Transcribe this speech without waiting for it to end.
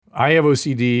I have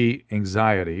OCD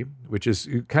anxiety, which is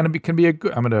kind of can be a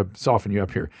good. I'm going to soften you up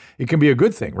here. It can be a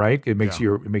good thing, right? It makes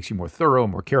you more thorough,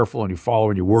 more careful, and you follow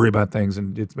and you worry about things,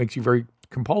 and it makes you very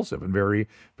compulsive and very,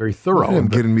 very thorough. I'm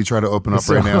getting me try to open up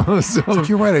right now. It's like,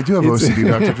 you're right. I do have OCD,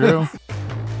 Dr. Drew.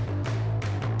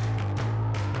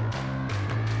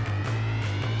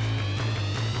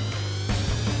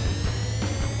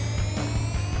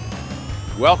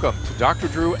 Welcome to Dr.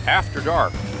 Drew After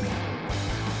Dark.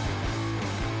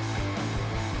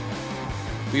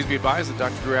 Please be advised that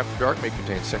Dr. Drew After Dark may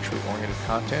contain sexually oriented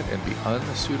content and be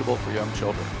unsuitable for young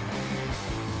children.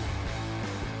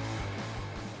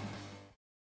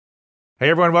 Hey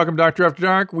everyone, welcome to Dr. After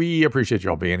Dark. We appreciate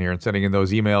you all being here and sending in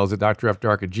those emails at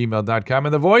drafterdark@gmail.com.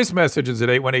 And the voice messages at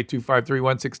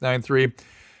 818-253-1693.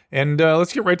 And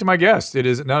let's get right to my guest. It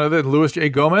is none other than Luis J.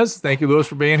 Gomez. Thank you, Luis,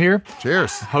 for being here.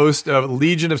 Cheers. Host of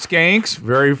Legion of Skanks,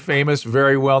 very famous,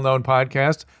 very well-known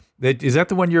podcast. Is that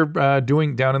the one you're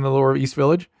doing down in the Lower East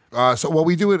Village?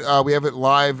 We do it. We have it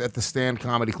live at the Stand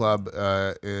Comedy Club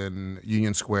in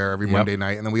Union Square every Monday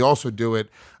night, and then we also do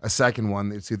it a second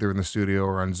one. It's either in the studio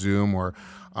or on Zoom, or.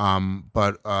 I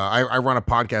run a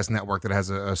podcast network that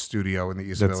has a studio in the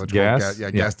East Village. Gas?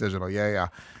 Gas Digital. Yeah.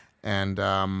 And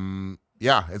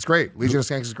it's great. Legion of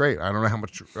Skanks is great. I don't know how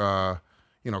much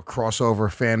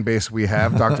crossover fan base we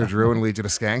have, Dr. Drew and Legion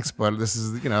of Skanks, but this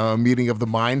is, a meeting of the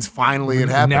minds. Finally, it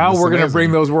happened. Now we're going to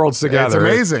bring those worlds together.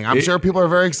 It's amazing. I'm sure people are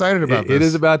very excited about this. It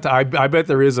is about to, I bet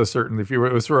there is a certain, if it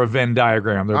was for a Venn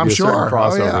diagram, there'd be a certain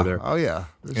crossover there. Oh, yeah.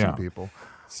 There's some people.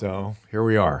 So here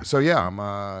we are. So yeah,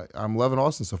 I'm loving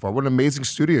Austin so far. What an amazing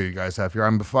studio you guys have here.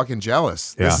 I'm fucking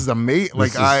jealous. Yeah. This is amazing.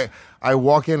 Like I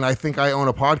walk in, I think I own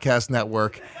a podcast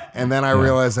network, and then I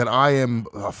realize that I am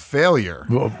a failure.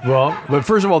 Well, but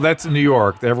first of all, that's in New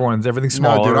York. Everything's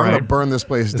smaller. No, dude, I'm right? gonna burn this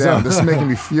place down. This is making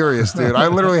me furious, dude. I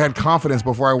literally had confidence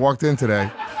before I walked in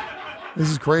today. This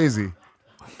is crazy.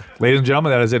 Ladies and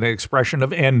gentlemen, that is an expression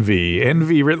of envy.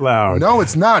 Envy writ loud. No,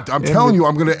 it's not. I'm telling you,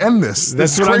 I'm going to end this.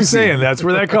 That's what I'm saying. That's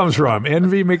where that comes from.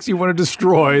 Envy makes you want to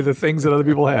destroy the things that other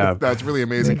people have. That's really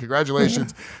amazing.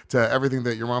 Congratulations to everything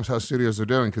that your Mom's House Studios are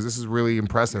doing, because this is really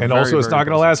impressive. And also, it's not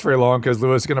going to last very long because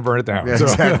Luis is going to burn it down. Yeah,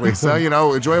 exactly. So,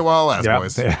 enjoy it while it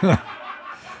lasts, boys.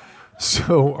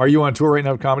 So, are you on tour right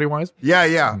now, comedy-wise?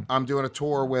 Yeah. I'm doing a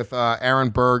tour with Aaron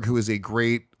Berg, who is a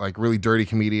great, really dirty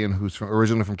comedian who's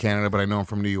originally from Canada, but I know him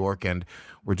from New York, and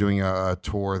we're doing a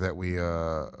tour that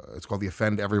it's called the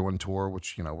Offend Everyone Tour,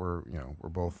 which we're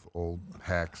both old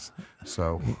hacks,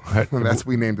 so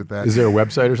we named it that. Is there a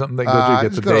website or something that you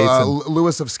get the dates?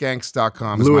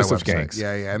 LuisofSkanks.com is my website. Skanks.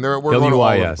 Yeah, and we're going all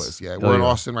over the place. Yeah, we're in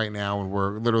L-U-I-S. Austin right now, and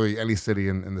we're literally any city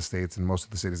in the States, and most of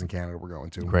the cities in Canada we're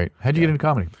going to. Great. How'd you get into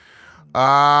comedy? You're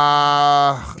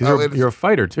a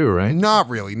fighter too, right? Not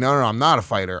really. No, I'm not a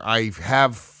fighter. I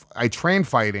train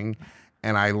fighting,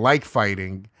 and I like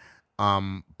fighting.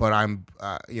 But I'm,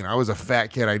 I was a fat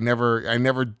kid. I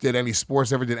never did any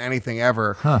sports, never did anything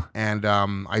ever. Huh. And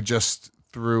I just,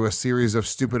 through a series of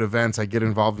stupid events, I get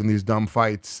involved in these dumb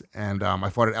fights. And I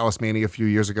fought at Ellis Mania a few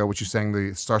years ago, which you sang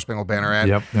the Star Spangled Banner at.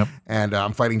 Yep. And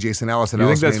I'm fighting Jason Ellis at You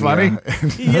Ellis think that's Mania.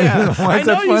 funny? Yeah, Why is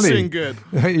I know that you funny? sing good.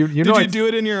 Did you do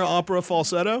it in your opera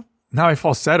falsetto? Now I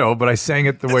falsetto, but I sang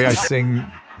it the way I sing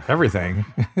everything.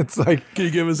 It's like, Can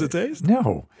you give us a taste?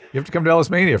 no, you have to come to Ellis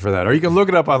Mania for that, or you can look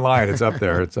it up online. It's up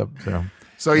there. It's up.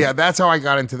 So yeah, that's how I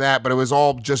got into that, but it was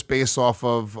all just based off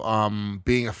of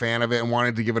being a fan of it and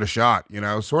wanting to give it a shot,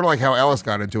 sort of like how Ellis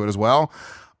got into it as well.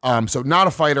 So not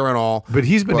a fighter at all. But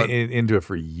he's been into it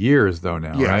for years, though.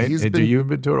 Now, Yeah, right? he's You've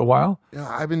been to it a while? Yeah,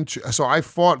 I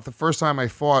fought, the first time I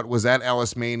fought was at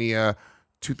Ellis Mania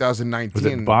 2019.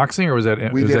 Was it boxing or was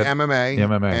that? We was did that MMA,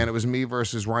 MMA, and it was me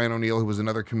versus Ryan O'Neal, who was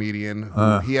another comedian.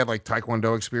 He had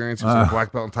Taekwondo experience. He was a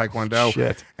black belt in Taekwondo.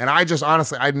 Shit. And I just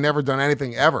honestly, I'd never done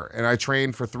anything ever, and I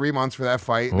trained for 3 months for that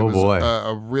fight. Oh, it was boy.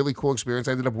 a really cool experience.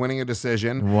 I ended up winning a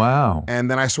decision. Wow. And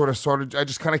then I sort of, I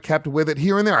just kind of kept with it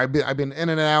here and there. I've been in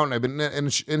and out, and I've been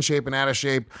in shape and out of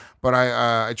shape. But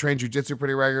I trained jiu-jitsu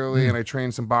pretty regularly, and I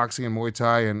trained some boxing and Muay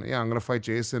Thai. And I'm gonna fight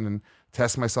Jason and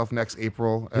test myself next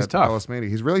April at Ellis Mania.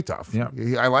 He's really tough. Yeah.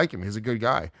 I like him. He's a good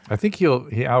guy. I think he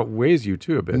outweighs you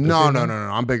too a bit. No.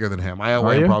 I'm bigger than him. I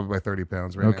outweigh him probably by 30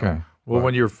 pounds right now. Okay. Well,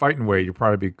 when you're fighting weight, you'll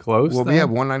probably be close. Well, then? yeah,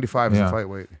 195 is the fight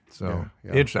weight. So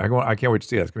yeah. interesting. I can't wait to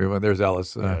see that. There's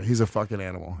Ellis. He's a fucking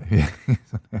animal.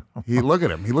 Look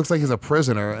at him. He looks like he's a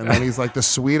prisoner, and then he's like the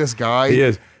sweetest guy. He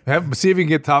is. See if you can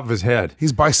get top of his head.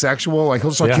 He's bisexual. Like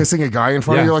he'll start kissing a guy in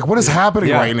front of you. You're like, what is happening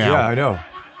right now? Yeah, I know.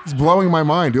 He's blowing my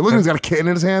mind. Dude, look, he's got a kitten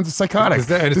in his hands. It's psychotic.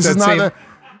 The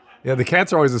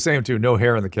cats are always the same too. No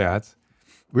hair in the cats.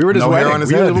 We were at his No hair wedding. on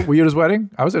his were, you, head. were you at his wedding?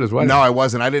 I was at his wedding. No, I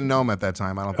wasn't. I didn't know him at that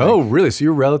time. I don't think. Oh, really? So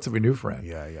you're a relatively new friend.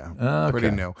 Yeah. Okay.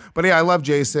 Pretty new. But yeah, I love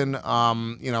Jason.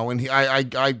 And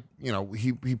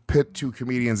he pit two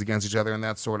comedians against each other, and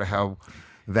that's sort of how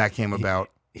that came about.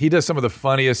 He does some of the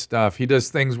funniest stuff. He does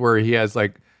things where he has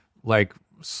like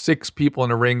 6 people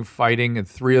in a ring fighting, and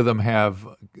 3 of them have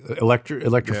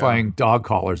electrifying dog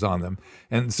collars on them,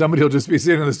 and somebody will just be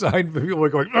sitting on the side, and people are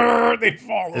going, they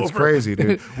fall over. It's crazy,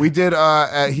 dude. We did.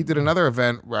 He did another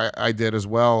event where I did as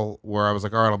well, where I was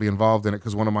like, all right, I'll be involved in it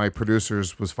because one of my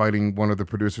producers was fighting one of the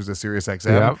producers at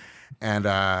SiriusXM,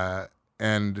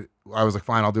 and I was like,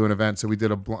 fine, I'll do an event. So we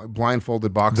did a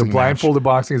blindfolded boxing. The blindfolded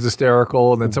boxing is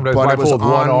hysterical, and then sometimes blindfolded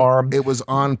one arm. It was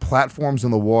on platforms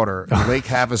in the water, in Lake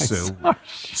Havasu.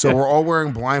 So we're all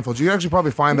wearing blindfolds. You can actually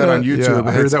probably find that on YouTube. Yeah,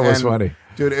 I heard that was funny.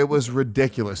 Dude, it was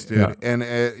ridiculous, dude. Yeah. And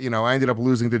I ended up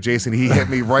losing to Jason. He hit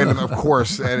me right in the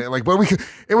course, and it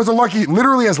was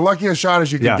literally as lucky a shot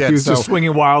as you could get. He was just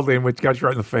swinging wildly, and which got you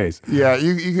right in the face. Yeah,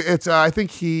 it's. I think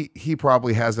he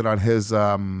probably has it on his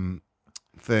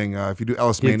thing. If you do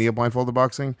Ellis Mania blindfolded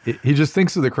boxing, he just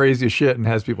thinks of the craziest shit and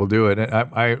has people do it. And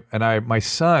I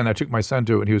took my son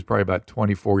to it, and he was probably about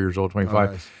 24 years old,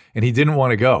 25, nice. And he didn't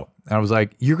want to go. And I was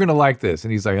like, "You're gonna like this,"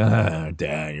 and he's like,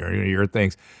 "Dad, your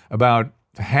things." About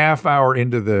a half hour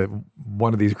into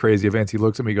one of these crazy events, he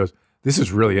looks at me, he goes, "This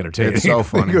is really entertaining." It's so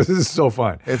funny. He goes, "This is so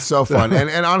fun." It's so fun.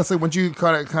 And honestly, once you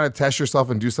kind of test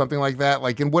yourself and do something like that,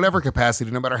 like in whatever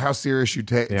capacity, no matter how serious you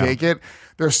take it,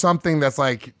 there's something that's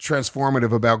like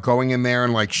transformative about going in there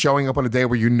and like showing up on a day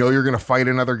where you know you're going to fight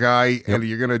another guy and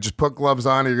you're going to just put gloves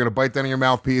on and you're going to bite down on your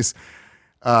mouthpiece.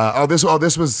 This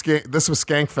was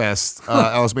Skankfest,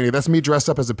 Ellis Mania. That's me dressed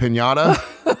up as a piñata.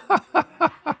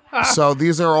 So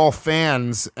these are all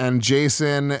fans, and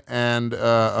Jason and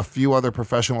a few other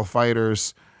professional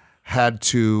fighters had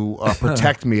to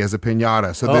protect me as a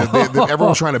piñata. So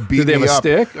everyone's trying to beat Did they me have up.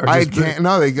 a stick? Or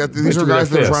These are guys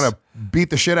that are trying to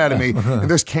beat the shit out of me. And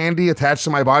there's candy attached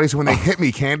to my body, so when they hit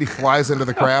me, candy flies into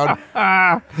the crowd.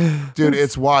 Dude,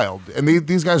 it's wild. And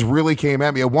these guys really came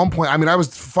at me. At one point, I mean, I was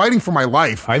fighting for my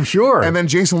life. I'm sure. And then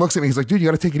Jason looks at me, he's like, dude, you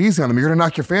got to take it easy on them. You're going to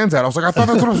knock your fans out. I was like, I thought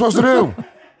that's what I'm supposed to do.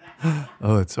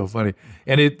 Oh, it's so funny.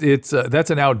 And it's that's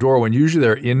an outdoor one. Usually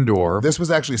they're indoor. This was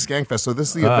actually Skankfest. So this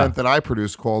is the event that I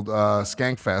produced called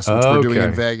Skankfest, which we're doing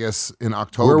in Vegas in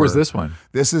October. Where was this one?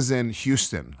 This is in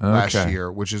Houston last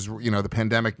year, which is, the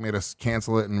pandemic made us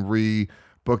cancel it and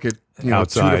rebook it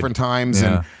Outside. 2 different times.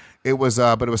 Yeah. And it was,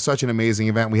 but it was such an amazing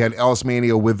event. We had Ellis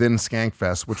Mania within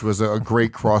Skankfest, which was a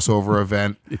great crossover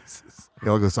event. Yeah,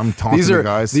 look at this. I'm taunting you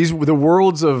guys. The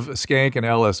worlds of Skank and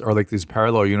Ellis are like these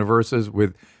parallel universes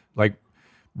with like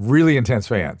really intense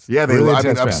fans. Yeah, they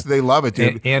love it,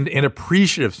 dude. And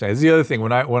appreciative fans. This is the other thing.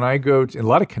 When I go to, and a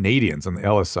lot of Canadians on the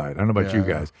Ellis side. I don't know about you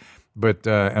guys, but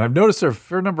and I've noticed there are a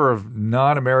fair number of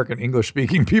non-American English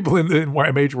speaking people in the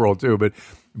YMH world too.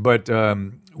 But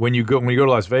when you go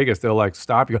to Las Vegas, they'll like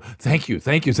stop you. Go, thank you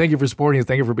for supporting us.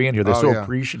 Thank you for being here. They're so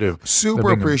appreciative.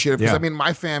 Super appreciative. Because I mean,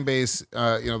 my fan base,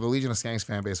 the Legion of Skanks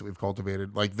fan base that we've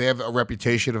cultivated, like they have a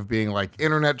reputation of being like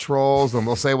internet trolls and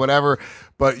they'll say whatever,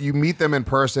 but you meet them in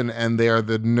person and they are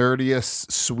the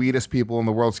nerdiest, sweetest people in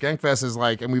the world. Skankfest is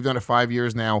like, and we've done it 5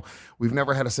 years now. We've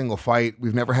never had a single fight.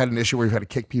 We've never had an issue where we've had to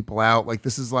kick people out. Like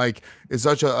this is like, it's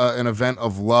such an event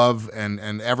of love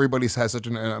and everybody's has such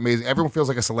an amazing, everyone feels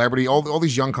like a celebrity. All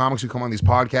these young comics who come on these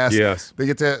podcasts, yes, they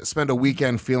get to spend a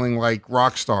weekend feeling like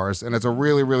rock stars, and it's a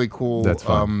really, really cool,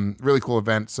 really cool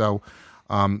event. So,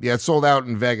 it's sold out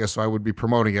in Vegas, so I would be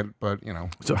promoting it, but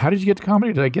So how did you get to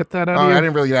comedy? Did I get that out of you? I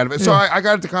didn't really get out of it. Yeah. So I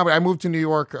got into comedy. I moved to New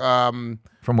York. From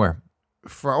where?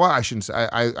 I shouldn't say.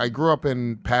 I grew up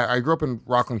in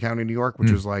Rockland County, New York,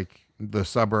 which is like the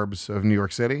suburbs of New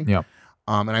York City. Yeah.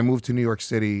 And I moved to New York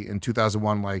City in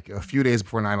 2001, like a few days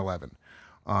before 9/11.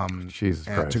 Jesus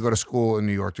Christ. To go to school in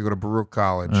New York, to go to Baruch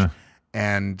College.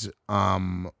 And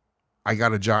I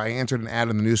got a job. I answered an ad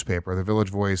in the newspaper, the Village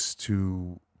Voice,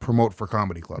 to promote for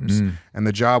comedy clubs. And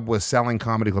the job was selling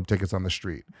comedy club tickets on the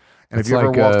street. And It's if you ever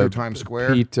like, walk through Times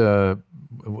Square, Pete,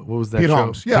 what was that Pete show?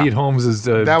 Holmes, yeah. Pete Holmes is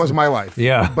that was my life.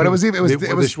 Yeah, but it was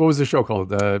what was the show called?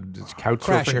 Couch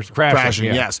Crashing.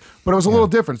 Yeah. Yes, but it was a little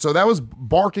different. So that was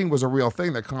barking was a real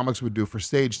thing that comics would do for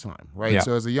stage time, right? Yeah.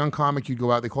 So as a young comic, you'd go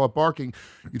out. They call it barking.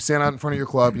 You'd stand out in front of your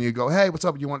club and you go, "Hey, what's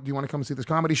up? Do you want to come and see this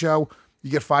comedy show?" You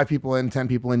get 5 people in, 10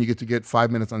 people in. You get 5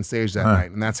 minutes on stage that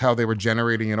night, and that's how they were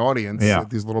generating an audience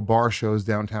at these little bar shows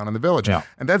downtown in the Village. Yeah.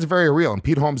 And that's very real. And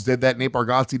Pete Holmes did that. Nate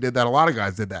Bargatze did that. A lot of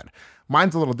guys did that.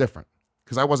 Mine's a little different.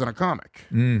 because I wasn't a comic.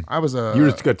 I was a.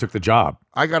 You just took the job.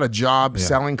 I got a job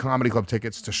selling comedy club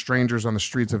tickets to strangers on the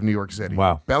streets of New York City.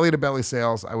 Wow. Belly to belly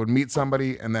sales. I would meet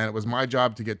somebody, and then it was my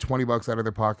job to get $20 out of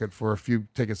their pocket for a few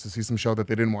tickets to see some show that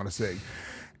they didn't want to see.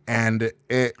 And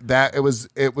it was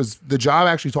the job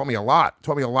actually taught me a lot.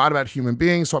 Taught me a lot about human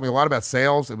beings. Taught me a lot about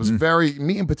sales. It was very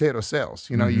meat and potato sales.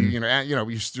 You know,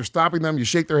 you're stopping them. You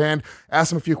shake their hand,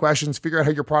 ask them a few questions, figure out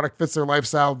how your product fits their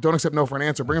lifestyle. Don't accept no for an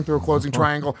answer. Bring them through a closing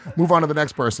triangle. Move on to the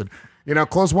next person. You know,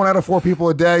 close 1 out of 4 people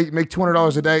a day. Make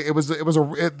 $200 a day. It was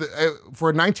for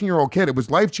a 19-year-old kid. It was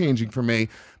life changing for me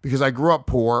because I grew up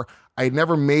poor. I had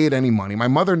never made any money. My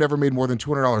mother never made more than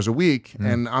 $200 a week,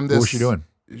 and I'm this. What was she doing?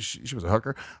 She was a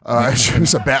hooker. She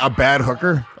was a bad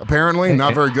hooker, apparently.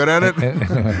 Not very good at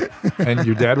it. And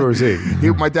your dad, where was he?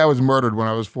 My dad was murdered when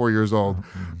I was 4 years old,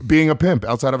 being a pimp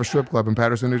outside of a strip club in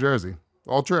Paterson, New Jersey.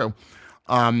 All true.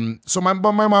 So my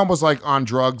mom was like on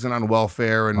drugs and on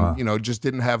welfare and, just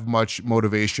didn't have much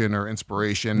motivation or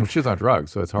inspiration. Well, she's on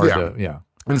drugs, so it's hard to,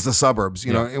 And it's the suburbs,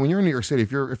 you know. And when you're in New York City,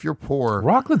 if you're poor,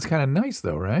 Rockland's kind of nice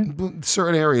though, right?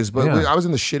 Certain areas, but I was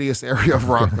in the shittiest area of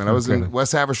Rockland. I was in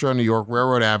West Haverstraw, New York,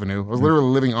 Railroad Avenue. I was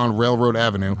literally living on Railroad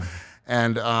Avenue,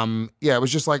 and it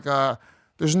was just like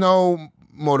there's no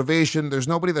motivation. There's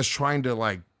nobody that's trying to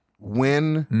like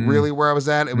win. Really, where I was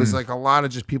at, it was like a lot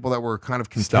of just people that were kind of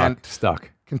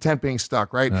content being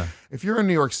stuck. Right? Yeah. If you're in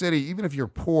New York City, even if you're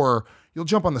poor, you'll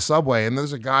jump on the subway, and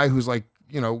there's a guy who's like,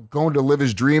 going to live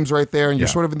his dreams right there, and you're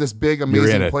sort of in this big,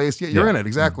 amazing place. Yeah, you're in it,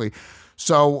 exactly.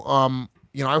 So,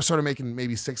 I started making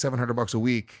maybe $600-700 a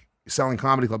week selling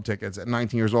comedy club tickets at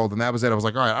 19 years old, and that was it. I was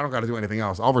like, all right, I don't got to do anything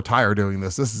else. I'll retire doing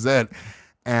this. This is it.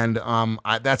 And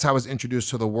that's how I was introduced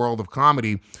to the world of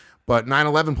comedy. But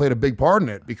 9/11 played a big part in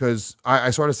it because I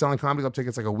started selling comedy club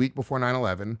tickets like a week before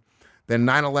 9/11. Then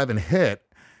 9/11 hit,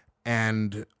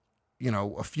 and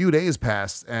a few days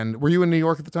passed. And were you in New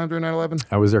York at the time during 9/11?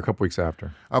 I was there a couple weeks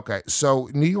after. Okay. So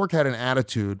New York had an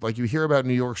attitude, like you hear about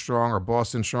New York strong or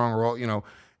Boston strong or all,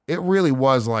 it really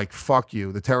was like, fuck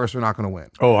you. The terrorists are not going to win.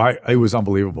 Oh, it was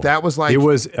unbelievable. That was like... It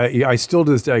was, I still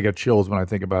to this day, I get chills when I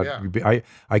think about it.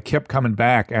 I kept coming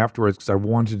back afterwards because I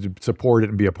wanted to support it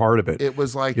and be a part of it. It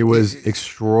was like... It was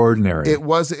extraordinary. It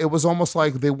was almost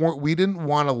like we didn't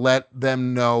want to let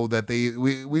them know that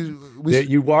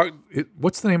you walk...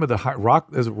 What's the name of the rock?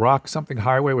 Is it Rock something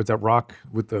highway? What's that rock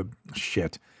with the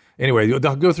shit? Anyway,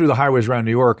 they'll go through the highways around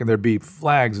New York, and there'd be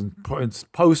flags and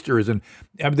posters, and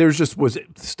there's just was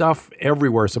stuff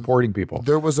everywhere supporting people.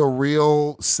 There was a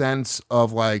real sense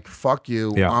of like, fuck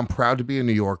you, I'm proud to be a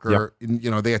New Yorker.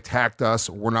 Yep. They attacked us.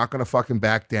 We're not going to fucking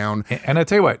back down. And I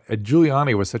tell you what,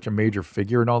 Giuliani was such a major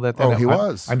figure and all that. He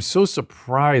was. I'm so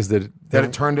surprised that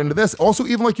it turned into this. Also,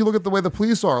 even like you look at the way the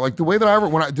police are, like the way that I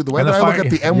look at the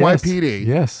NYPD.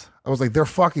 Yes. I was like, they're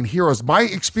fucking heroes. My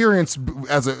experience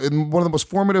in one of the most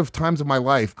formative times of my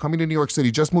life, coming to New York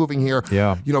City, just moving here,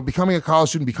 becoming a college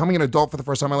student, becoming an adult for the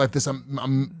first time in my life,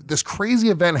 this crazy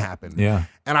event happened. Yeah.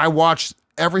 And I watched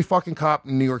every fucking cop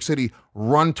in New York City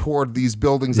run toward these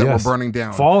buildings that were burning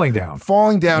down. Falling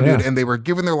down, dude. And they were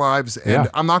giving their lives. And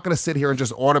I'm not going to sit here and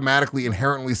just automatically,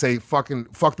 inherently say, fuck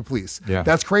the police. Yeah.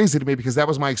 That's crazy to me because that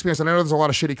was my experience. And I know there's a lot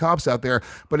of shitty cops out there,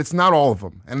 but it's not all of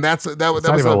them. And it's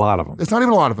not even a lot of them. It's not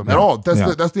even a lot of them at all.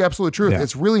 That's the absolute truth. Yeah.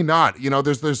 It's really not.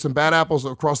 There's some bad apples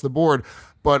across the board.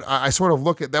 But I sort of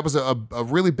look at, that was a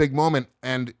really big moment.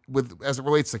 And as it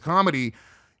relates to comedy,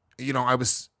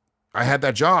 I had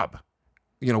that job.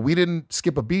 We didn't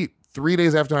skip a beat. 3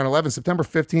 days after 9/11, September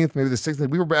 15th, maybe the 16th,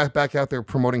 we were back out there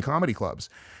promoting comedy clubs.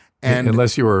 And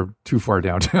unless you were too far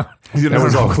downtown, that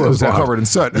was all closed out, covered in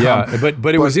soot. Yeah,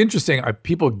 but it was interesting.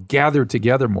 People gathered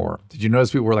together more. Did you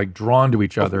notice people were like drawn to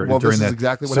each other? Well, this is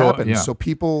exactly what happened. Yeah. So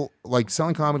people like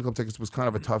selling comedy club tickets was kind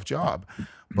of a tough job.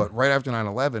 But right after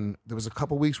 9/11, there was a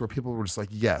couple weeks where people were just like,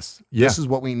 yes, this is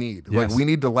what we need. Yes. Like we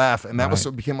need to laugh, and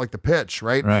that became like the pitch,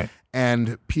 right? Right.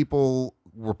 And people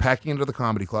were packing into the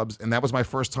comedy clubs, and that was my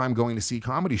first time going to see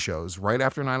comedy shows right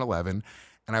after 9/11,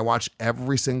 and I watched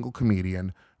every single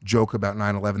comedian joke about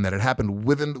 9/11 that had happened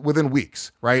within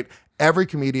weeks, right? Every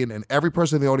comedian and every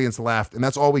person in the audience laughed, and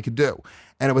that's all we could do.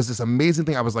 And it was this amazing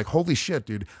thing. I was like, holy shit,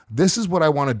 dude, this is what I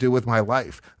want to do with my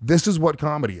life. This is what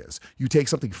comedy is. You take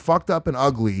something fucked up and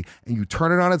ugly, and you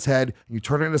turn it on its head, and you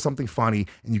turn it into something funny,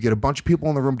 and you get a bunch of people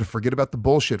in the room to forget about the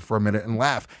bullshit for a minute and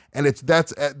laugh. And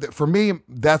for me,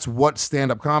 that's what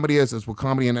stand-up comedy is. It's what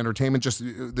comedy and entertainment, just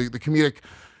the comedic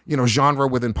genre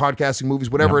within podcasting, movies,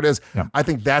 whatever it is. Yeah. I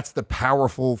think that's the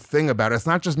powerful thing about it. It's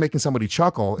not just making somebody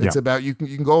chuckle. It's about you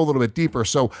can go a little bit deeper.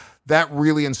 So that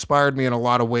really inspired me in a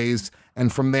lot of ways. And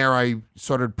from there, I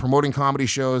started promoting comedy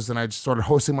shows, and I just started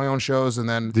hosting my own shows. And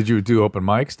then Did you do open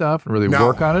mic stuff and really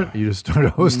work on it? You just started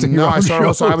hosting your no, own I started.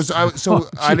 shows? So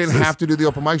I didn't Jesus. have to do the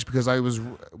open mics because I was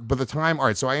by the time. All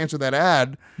right, so I answered that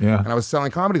ad, and I was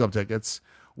selling comedy club tickets.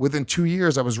 Within 2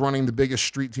 years, I was running the biggest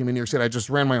street team in New York City. I just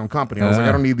ran my own company. I was like,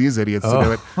 I don't need these idiots to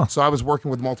do it. So I was working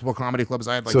with multiple comedy clubs.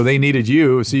 I had So they needed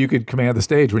you so you could command the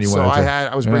stage when you wanted to.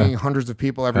 I was bringing hundreds of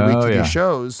people every week to these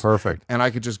shows. Perfect. And I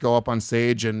could just go up on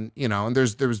stage and and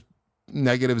there was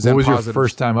negatives What and was your positives.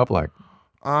 first time up like?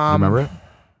 Remember it?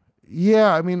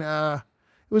 Yeah, I mean, it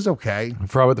was okay.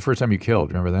 How about the first time you killed?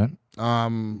 Remember that?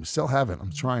 Still haven't.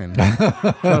 I'm trying. Trying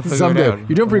to figure Someday. it out.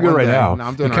 You're doing pretty good One right day. now. No,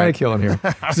 I'm doing You're kind right. of killing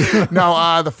here.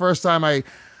 No, the first time I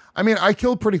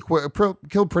killed pretty quick,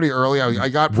 killed pretty early. I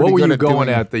got pretty What were good you at going doing,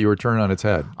 at that you were turning on its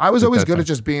head? I was always that good time? at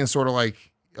just being sort of like,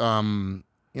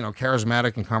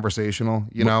 charismatic and conversational.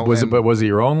 Was Was it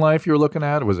your own life you were looking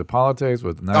at? Was it politics?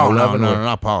 Was it 9/11? Oh no,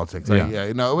 not politics. Yeah.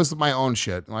 It was my own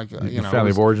shit. Like Your it family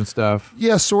was- of origin stuff.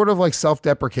 Yeah, sort of like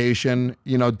self-deprecation,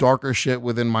 darker shit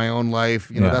within my own life.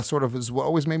 That sort of is what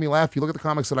always made me laugh. You look at the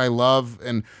comics that I love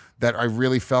and that I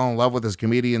really fell in love with as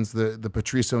comedians, the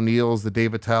Patrice O'Neills, the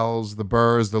Dave Attell's, the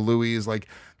Burrs, the Louis, like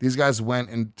these guys went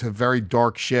into very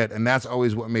dark shit, and that's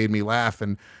always what made me laugh.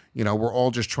 And we're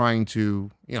all just trying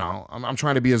to, I'm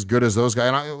trying to be as good as those guys.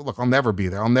 And I'll never be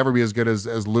there. I'll never be as good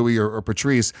as Louis or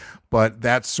Patrice, but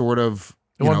that's sort of,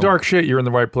 Well, dark shit, you're in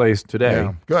the right place today.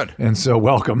 Yeah, good. And so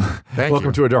welcome. Thank welcome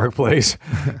you. to a dark place.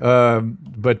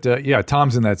 But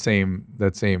Tom's in that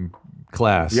same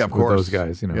class Yeah, of with course. those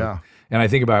guys, Yeah. And I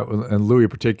think about, and Louis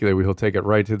particularly, he'll take it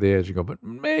right to the edge and go, but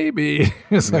maybe.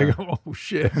 It's like, oh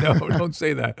shit, no, don't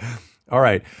say that. All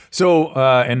right. So,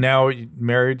 and now you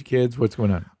married, kids, what's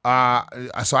going on?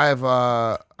 So I have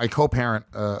I co-parent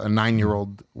a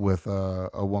 9-year-old with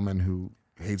a woman who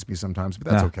hates me sometimes,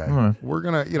 but that's okay. all right. We're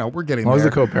gonna, we're getting As long as there.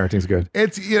 the co-parenting's good.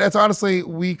 It's honestly,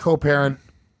 we co-parent.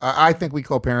 I think we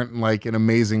co-parent in like an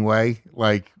amazing way.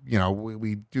 Like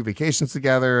we do vacations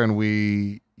together and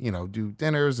we do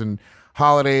dinners and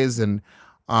holidays and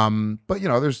but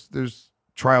there's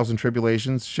trials and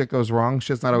tribulations. Shit goes wrong.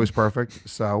 Shit's not always perfect.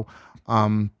 So.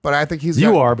 But I think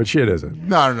You are, but shit isn't.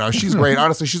 No. She's great.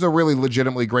 Honestly, she's a really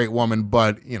legitimately great woman.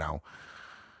 But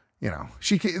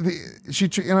she's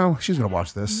gonna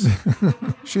watch this.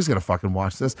 She's gonna fucking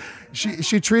watch this.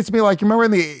 She treats me like, you remember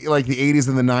in the 80s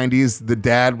and the 90s, the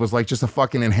dad was like just a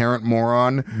fucking inherent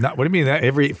moron. What do you mean that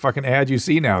every fucking ad you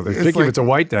see now, particularly like- if it's a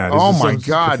white dad? Oh it's my so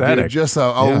god, pathetic. dude, just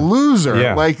a loser.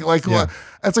 Yeah. Yeah.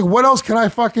 It's like, what else can I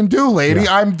fucking do, lady?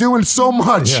 Yeah. I'm doing so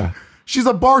much. Yeah. She's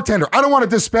a bartender. I don't want to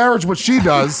disparage what she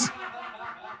does.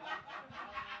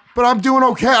 But I'm doing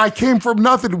okay. I came from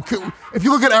nothing. If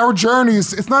you look at our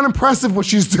journeys, it's not impressive what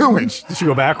she's doing. Did she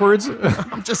go backwards?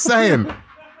 I'm just saying.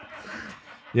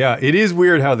 Yeah, it is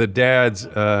weird how the dads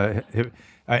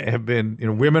have been,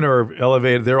 women are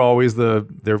elevated. They're always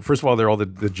first of all, they're all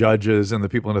the judges and the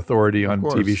people in authority on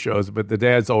course. TV shows, but the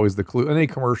dad's always the clue. Any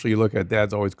commercial you look at,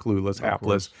 dad's always clueless,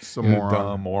 hapless, Some moron.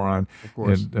 dumb moron. Of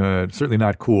course. And certainly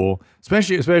not cool.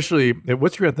 Especially,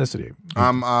 what's your ethnicity?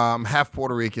 I'm half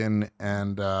Puerto Rican,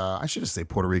 and I should just say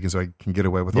Puerto Rican so I can get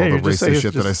away with all Yeah, the you just say racist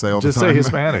shit that I say all the just time. say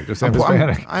Hispanic. Just say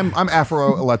Hispanic. I'm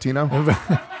Afro-Latino.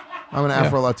 I'm an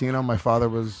Afro-Latino. My father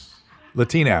was,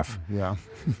 Latinaf. yeah.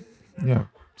 Yeah.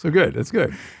 So good. That's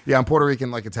good. Yeah, I'm Puerto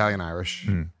Rican, like Italian-Irish.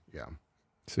 Yeah.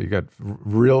 So you got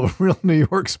real New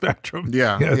York spectrum.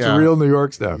 Yeah, It's yeah. real New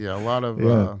York stuff. Yeah, a lot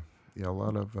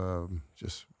of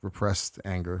just repressed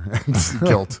anger and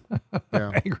guilt.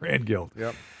 Yeah. Anger and guilt.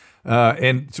 Yep.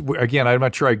 And so, again, I'm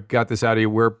not sure I got this out of you.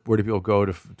 Where do people go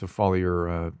to follow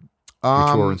your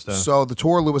tour and stuff? So the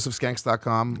tour,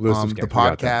 lewisofskanks.com. Louis of The Skanks, we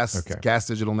got that. podcast, Okay.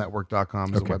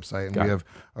 gasdigitalnetwork.com is Okay. the website. And Got we it. have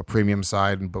a premium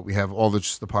side, but we have all the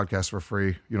podcasts for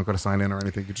free. You don't got to sign in or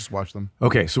anything. You just watch them.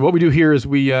 Okay, so what we do here is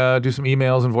we do some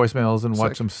emails and voicemails and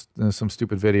watch Sick. some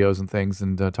stupid videos and things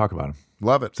and talk about them.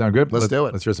 Love it. Sound good? Let's do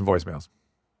it. Let's hear some voicemails.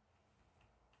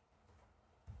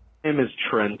 My name is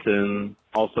Trenton.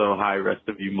 Also, hi, rest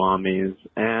of you mommies.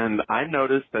 And I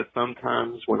noticed that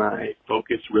sometimes when I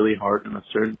focus really hard on a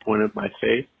certain point of my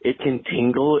face, it can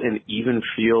tingle and even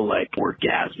feel like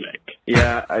orgasmic.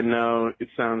 Yeah, I know it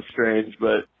sounds strange,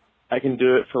 but I can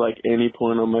do it for like any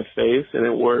point on my face and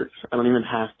it works. I don't even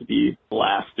have to be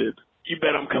blasted. You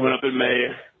bet I'm coming up in May.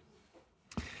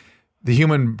 The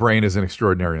human brain is an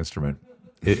extraordinary instrument.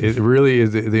 It really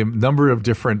is. The number of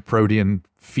different protein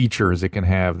features it can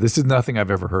have. This is nothing I've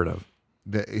ever heard of.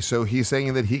 So he's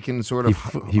saying that he can sort He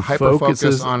of he hyper focus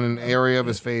focuses- on an area of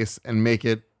his face and make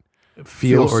it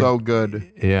feel feel so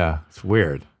good. Yeah, it's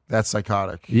weird. That's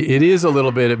psychotic. It is a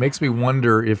little bit. It makes me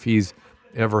wonder if he's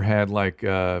ever had like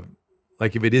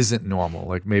if it isn't normal,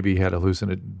 like maybe he had a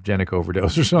hallucinogenic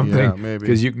overdose or something. Yeah, maybe.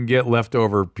 Because you can get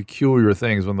leftover peculiar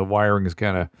things when the wiring is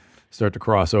kind of start to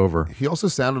cross over. He also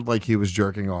sounded like he was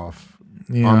jerking off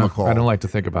Yeah, on the call. I don't like to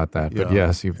think about that, but Yeah.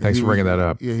 yes, thanks He for bringing was- that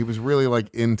up. Yeah, he was really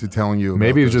like into telling you.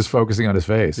 Maybe he was about just focusing on his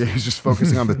face. this. Yeah, he's just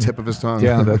focusing on the tip of his tongue.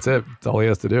 Yeah, that's it. That's all he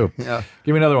has to do. Yeah.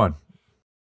 Give me another one.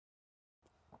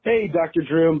 Hey, Dr.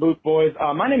 Drew and Booth Boys.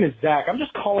 My name is Zach. I'm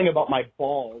just calling about my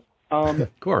balls.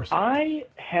 Of course. I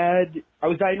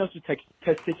was diagnosed with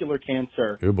testicular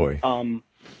cancer Oh boy.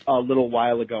 a little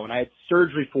while ago, and I had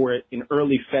surgery for it in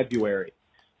early February.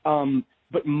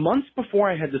 But months before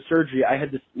I had the surgery, I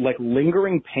had this like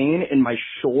lingering pain in my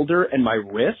shoulder and my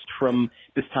wrist from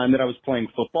this time that I was playing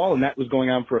football, and that was going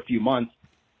on for a few months.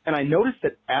 And I noticed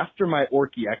that after my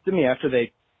orchiectomy, after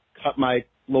they cut my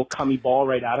little cummy ball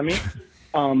right out of me,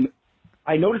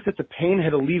 I noticed that the pain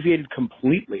had alleviated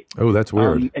completely. Oh, that's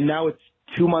weird. And now it's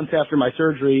 2 months after my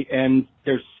surgery, and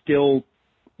there's still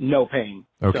no pain.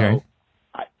 Okay. So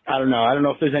I don't know. I don't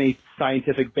know if there's any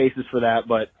scientific basis for that,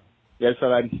 but yeah, so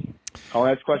I'd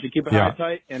ask a question. Keep it Yeah. high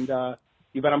tight, and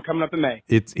you bet I'm coming up in May.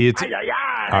 It's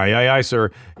aye,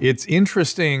 sir. It's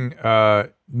interesting.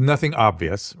 Nothing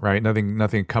obvious, right?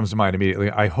 Nothing comes to mind immediately.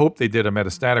 I hope they did a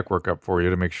metastatic workup for you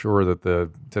to make sure that the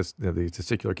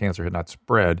testicular cancer had not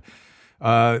spread.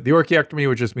 The orchiectomy,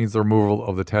 which just means the removal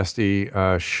of the testy,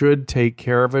 should take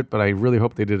care of it. But I really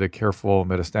hope they did a careful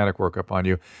metastatic workup on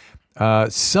you.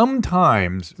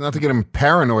 Sometimes, Not to get him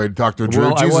paranoid, Dr. Drew.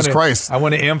 well, Jesus Christ. I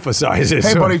want to emphasize it.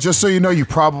 Hey, So- buddy, just so you know, you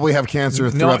probably have cancer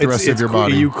throughout the rest of your cool.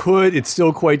 body. You could. It's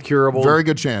still quite curable. Very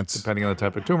good chance. depending on the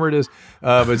type of tumor it is,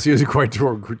 but it's usually quite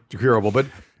curable. But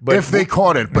If they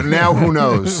caught it, but now who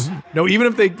knows? no, even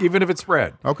if it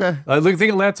spread. Okay. Look,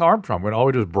 think of Lance Armstrong when all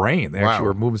we did was brain. They actually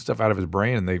Wow. were moving stuff out of his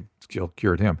brain, and they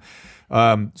cured him.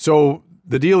 So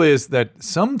the deal is that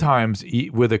sometimes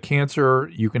with a cancer,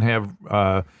 you can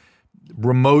have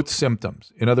remote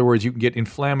symptoms. In other words, you can get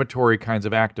inflammatory kinds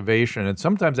of activation, and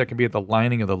sometimes that can be at the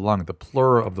lining of the lung, the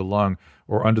pleura of the lung,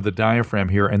 or under the diaphragm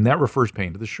here, and that refers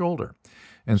pain to the shoulder.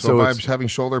 And So so, if I it's, was having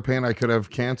shoulder pain, I could have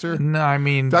cancer? no, I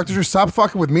mean, Dr. Drew, stop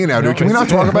fucking with me now, No, dude. Can we not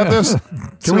talk about this?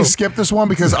 Can we So- skip this one?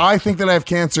 Because I think that I have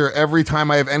cancer every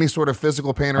time I have any sort of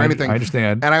physical pain or I anything.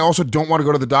 understand. And I also don't want to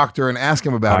go to the doctor and ask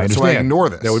him about I it, so I understand. ignore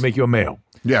this. That would make you a male.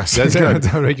 Yes. That's Good.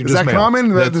 that would make you Is just that male. common?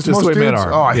 That's This just most the way men dudes?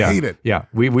 are. Oh, I yeah. hate it. Yeah,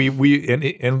 we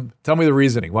and tell me the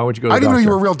reasoning. Why would you go to I the didn't know doctor? you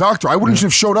were a real doctor. I wouldn't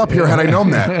have showed up here had I known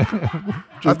that.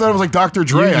 I thought it was like Dr.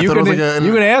 Dre. I You thought it was can, like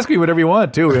you can ask me whatever you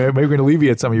want too. Maybe we can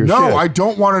alleviate some of your shit. No, I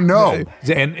don't want to know.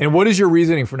 And what is your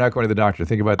reasoning for not going to the doctor?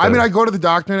 Think about that. I mean, I go to the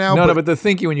doctor now. no, but the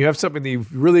thinking when you have something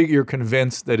that you're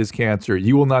convinced that is cancer,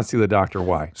 you will not see the doctor.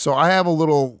 Why? So I have a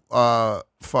little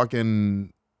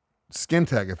fucking skin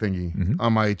tag thingy Mm-hmm.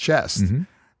 on my chest,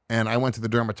 and I went to the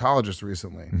dermatologist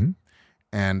recently, Mm-hmm.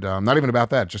 and not even about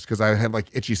that, just because I had like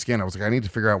itchy skin. I was like, I need to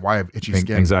figure out why I have itchy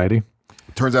skin. Anxiety.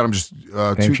 Turns out I'm just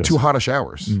Anxious. too hot of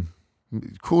showers.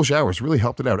 Cool showers really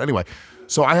helped it out. Anyway,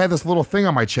 so I had this little thing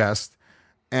on my chest,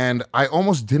 and I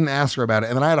almost didn't ask her about it,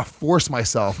 and then I had to force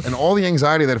myself, and all the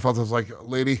anxiety that I felt, I was like,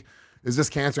 lady, is this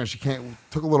cancer? And she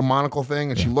took a little monocle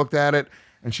thing, and she looked at it,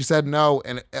 and she said no,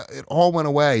 and it all went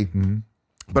away.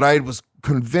 But I was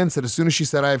convinced that as soon as she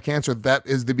said I have cancer, that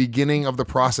is the beginning of the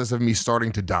process of me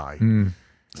starting to die.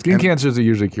 Skin cancers are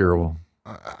usually curable.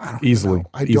 Easily.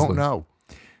 I Easily. don't know.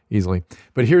 Easily.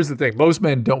 But here's the thing. Most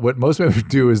men don't. What most men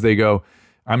do is they go,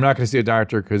 I'm not going to see a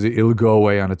doctor because it'll go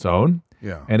away on its own.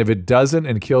 Yeah. And if it doesn't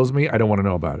and kills me, I don't want to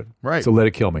know about it. Right. So let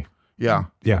it kill me. Yeah.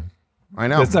 Yeah. I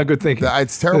know. That's not good thinking.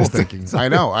 It's terrible thinking. I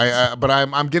know. But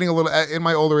I'm getting a little in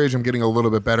my older age. I'm getting a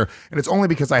little bit better, and it's only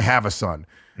because I have a son.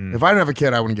 If I didn't have a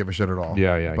kid, I wouldn't give a shit at all.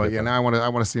 Yeah, yeah, I But get yeah, that. now I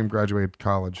want to see him graduate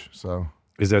college. So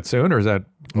Is that soon or is that?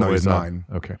 No, always he's not? 9.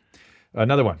 Okay.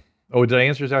 Another one. Oh, did I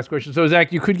answer Zach's question? So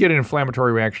Zach, you could get an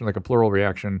inflammatory reaction, like a pleural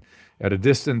reaction, at a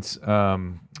distance.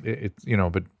 And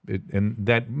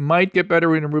that might get better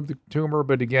when you remove the tumor.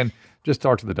 But again, just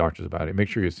talk to the doctors about it. Make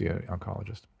sure you see an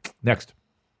oncologist. Next.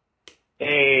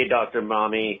 Hey, Dr.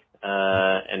 Mommy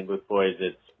and Booth Boys.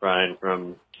 It's Brian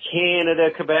from Canada,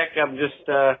 Quebec. I'm just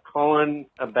calling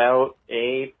about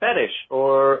a fetish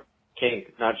or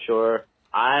kink. Not sure.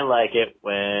 I like it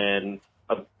when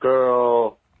a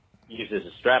girl uses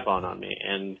a strap-on on me,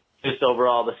 and just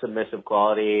overall the submissive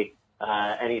quality,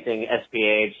 anything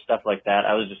SPH, stuff like that.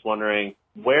 I was just wondering,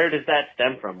 where does that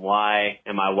stem from? Why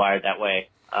am I wired that way?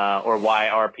 Or why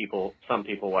are some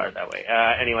people wired that way?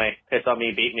 Anyway, piss on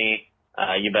me, beat me.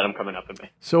 you bet I'm coming up in May.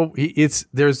 So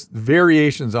there's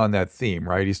variations on that theme,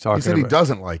 right? He's talking. He said he about,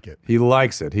 doesn't like it. He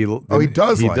likes it. He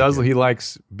does. He like does. it. He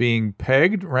likes being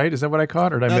pegged, right? Is that what I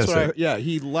caught, or did I That's miss what it? yeah,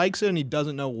 he likes it and he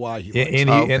doesn't know why he likes And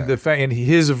it. and the fact and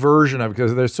his version of it,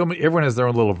 because there's so many. Everyone has their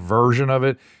own little version of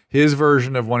it. His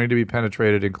version of wanting to be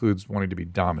penetrated includes wanting to be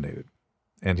dominated,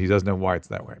 and he doesn't know why it's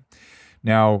that way.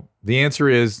 Now, the answer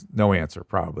is no answer,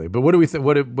 probably. But what do we think?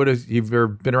 What is you've ever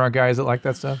been around guys that like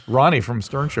that stuff? Ronnie from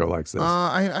Stern Show likes this.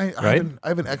 I Right?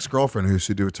 have an ex-girlfriend who used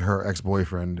to do it to her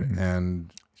ex-boyfriend,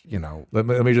 and you know, Let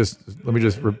me just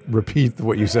repeat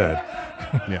what you said.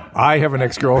 yeah. I have an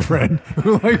ex-girlfriend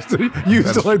who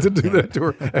used to like to do that to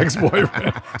her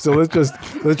ex-boyfriend. So let's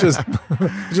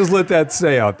just let that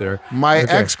stay out there. My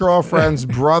ex-girlfriend's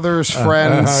brother's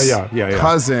friend's yeah.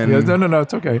 cousin. Yeah, no,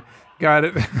 it's okay. Got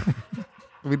it.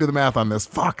 Let me do the math on this.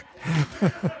 Fuck.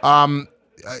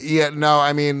 Yeah, no,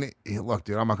 I mean, look,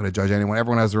 dude, I'm not going to judge anyone.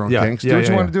 Everyone has their own kinks. Do what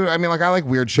you want to do. I mean, like, I like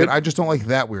weird shit. I just don't like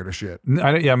that weird of shit.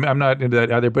 I'm not into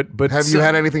that either. But Have you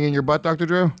had anything in your butt, Dr.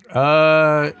 Drew?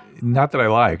 Not that I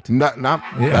liked. Not.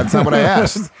 That's not what I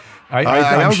asked.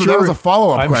 I'm sure that was a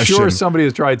follow-up question. I'm sure somebody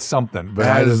has tried something, but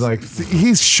I was like,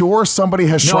 he's sure somebody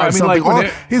has No, tried I mean, something.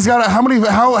 like, He's got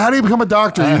how do you become a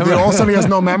doctor? You think all of a sudden he has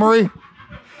no memory?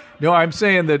 no, I'm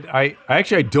saying that I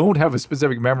don't have a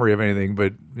specific memory of anything,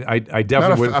 but I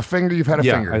definitely Not a finger. You've had a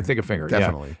finger. I think a finger,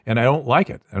 Definitely. yeah. And I don't like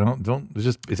it. I don't.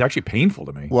 It's actually painful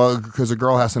to me. Well, because a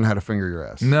girl hasn't had to finger your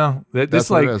ass. No, That's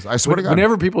what it is. I swear to God.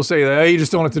 Whenever people say that, hey, you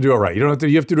just don't have to do it right. You don't have to.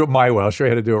 You have to do it my way. I'll show you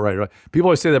how to do it right. People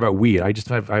always say that about weed. I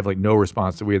have like no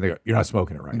response to weed. They go, "You're not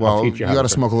smoking it right." I'll Well, teach you how got to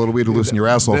smoke a little weed to loosen your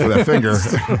asshole for that finger.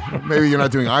 Maybe you're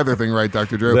not doing either thing right,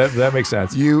 Dr. Drew. That makes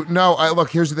sense. Look,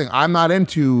 here's the thing. I'm not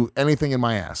into anything in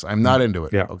my ass. I'm not into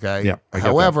it. Yeah. Okay. Yeah, I get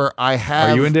However, I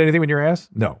have. Are you into anything with your ass?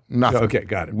 No. Nothing. Okay,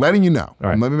 got it. Letting you know.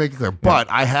 right. Let me make it clear. But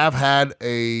I have had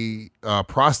a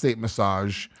prostate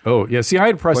massage. Oh, yeah. See, I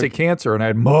had prostate cancer and I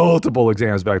had multiple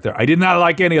exams back there. I did not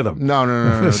like any of them.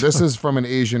 No. This is from an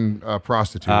Asian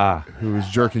prostitute who's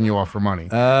jerking you off for money.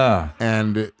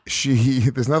 And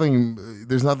there's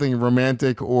nothing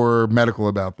romantic or medical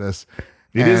about this.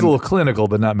 It is a little clinical,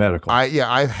 but not medical.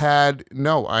 I had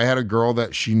a girl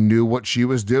that she knew what she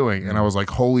was doing, and I was like,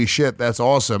 holy shit, that's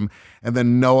awesome. And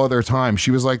then no other time. She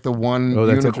was like the one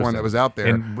unicorn that was out there.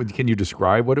 And can you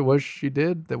describe what it was she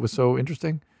did that was so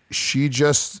interesting?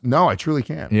 I truly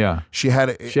can't. Yeah. She had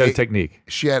a technique.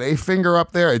 She had a finger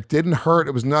up there. It didn't hurt.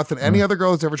 It was nothing. Any other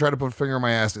girl that's ever tried to put a finger in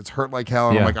my ass, it's hurt like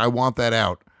hell. And I'm like, I want that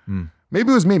out. Maybe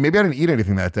it was me. Maybe I didn't eat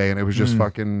anything that day, and it was just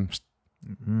fucking.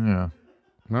 Yeah.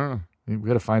 I don't know. We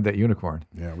got to find that unicorn.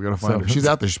 Yeah, we got to find her. She's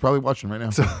out there. She's probably watching right now.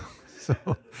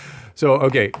 So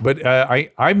okay, but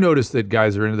I've noticed that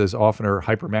guys are into this often are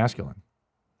hyper masculine.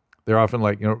 They're often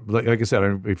like like I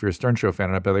said, if you're a Stern Show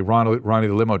fan, I bet like Ronnie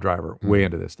the limo driver, way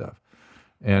into this stuff.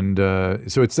 And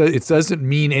so it doesn't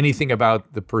mean anything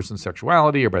about the person's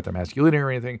sexuality or about their masculinity or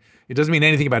anything. It doesn't mean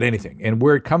anything about anything. And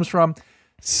where it comes from,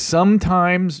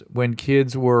 sometimes when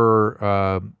kids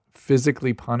were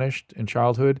physically punished in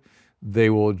childhood,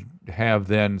 they will have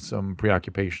then some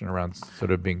preoccupation around sort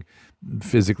of being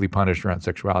physically punished around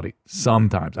sexuality.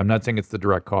 Sometimes. I'm not saying it's the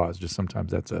direct cause, just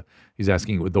sometimes he's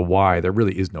asking with the why. There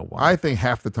really is no why. I think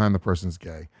half the time the person's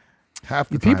gay. Half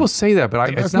the time. People say that,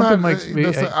 but it's not been my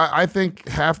experience. I think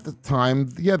half the time,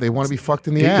 they want to be fucked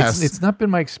in the ass. It's not been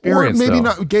my experience. Or maybe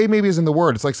though. not. Gay maybe isn't the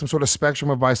word. It's like some sort of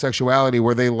spectrum of bisexuality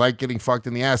where they like getting fucked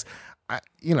in the ass. I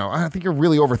think you're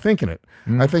really overthinking it.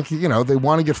 I think they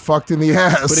want to get fucked in the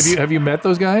ass. But have you met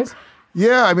those guys?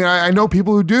 Yeah, I mean, I know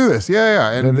people who do this.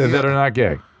 Yeah, and that are not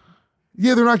gay.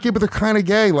 Yeah, they're not gay, but they're kind of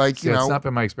gay. Like it's not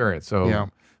been my experience. So, yeah.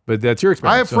 But that's your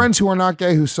experience. I have friends who are not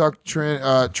gay who suck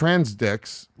trans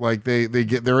dicks. Like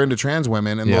they're into trans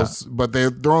women, and but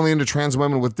they're only into trans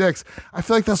women with dicks. I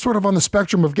feel like that's sort of on the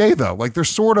spectrum of gay, though. Like they're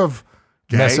sort of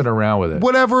gay, messing around with it,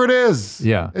 whatever it is.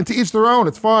 Yeah, and to each their own.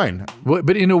 It's fine. Well,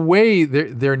 but in a way,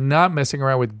 they're not messing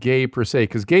around with gay per se,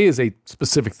 because gay is a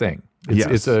specific thing.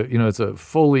 It's a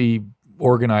fully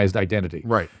organized identity,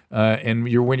 right? And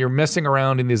when you're messing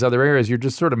around in these other areas, you're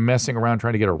just sort of messing around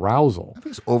trying to get arousal. I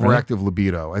think it's overactive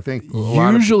libido. I think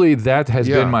usually that has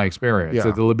been my experience. Yeah.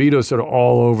 That the libido is sort of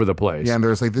all over the place. Yeah, and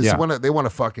there's like this one. They want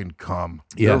to fucking come.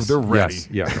 Yes, they're ready.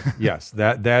 Yes.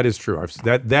 That is true.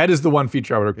 That is the one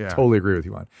feature I would totally agree with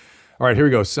you on. All right, here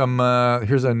we go. Here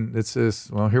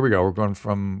we go.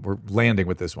 We're landing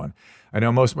with this one. I know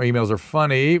most of my emails are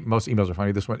funny.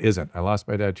 This one isn't. I lost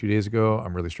my dad 2 days ago.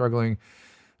 I'm really struggling.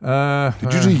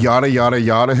 Did you do yada yada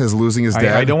yada? His losing his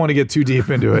dad. I don't want to get too deep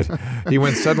into it. He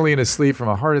went suddenly in his sleep from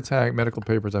a heart attack. Medical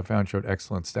papers I found showed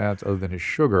excellent stats other than his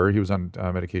sugar. He was on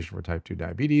medication for type 2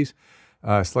 diabetes.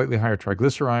 slightly higher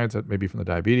triglycerides, that may be from the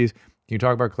diabetes. Can you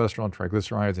talk about cholesterol and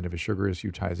triglycerides and if a sugar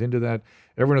issue ties into that?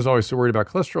 Everyone is always so worried about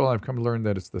cholesterol. I've come to learn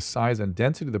that it's the size and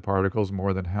density of the particles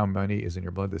more than how many is in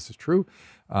your blood. This is true.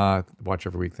 Watch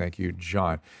every week. Thank you,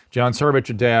 John. John, sorry about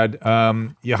your dad.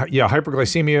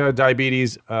 Hyperglycemia,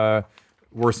 diabetes,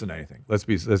 worse than anything. Let's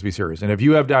be serious. And if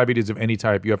you have diabetes of any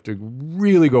type, you have to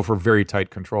really go for very tight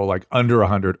control, like under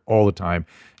 100 all the time,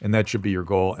 and that should be your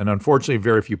goal. And unfortunately,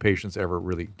 very few patients ever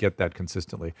really get that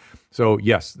consistently. So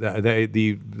yes,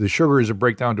 the sugar is a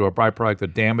breakdown to a byproduct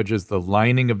that damages the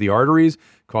lining of the arteries,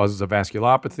 causes a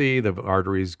vasculopathy. The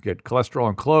arteries get cholesterol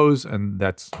and close, and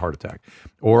that's heart attack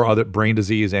or other brain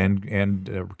disease and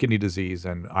kidney disease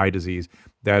and eye disease.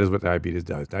 That is what diabetes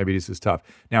does. Diabetes is tough.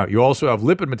 Now, you also have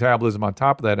lipid metabolism on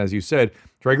top of that. As you said,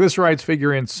 triglycerides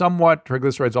figure in somewhat.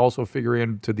 Triglycerides also figure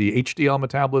into the HDL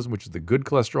metabolism, which is the good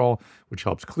cholesterol, which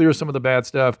helps clear some of the bad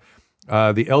stuff.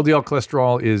 The LDL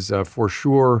cholesterol is for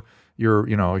sure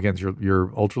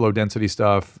your ultra low density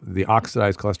stuff. The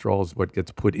oxidized cholesterol is what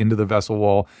gets put into the vessel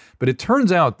wall. But it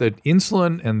turns out that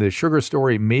insulin and the sugar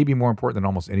story may be more important than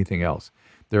almost anything else.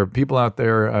 There are people out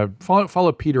there,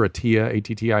 follow Peter Attia.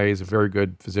 ATTIA is a very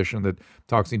good physician that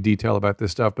talks in detail about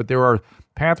this stuff. But there are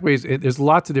pathways, there's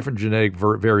lots of different genetic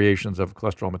variations of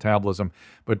cholesterol metabolism.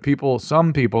 But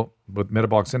some people with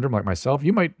metabolic syndrome like myself, do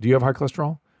you have high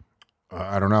cholesterol?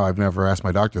 I don't know. I've never asked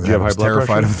my doctor that. Do you have high blood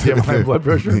pressure? Do you have high blood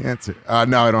pressure? The answer.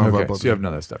 No, I don't have blood pressure. So you have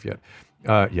none of that stuff yet.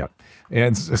 Yeah.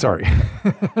 And sorry,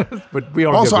 but we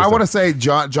don't. Also, I want to say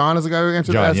John is the guy who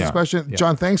asked this question. Yeah.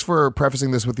 John, thanks for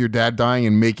prefacing this with your dad dying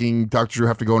and making Dr. Drew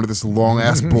have to go into this long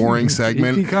ass boring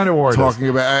segment. He kind of warned talking us.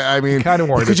 about. I mean, kind of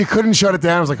warned because you couldn't shut it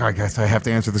down. I was like, I guess I have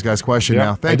to answer this guy's question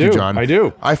now. Thank you, John. I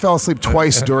do. I fell asleep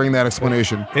twice during that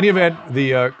explanation. In any event,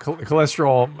 the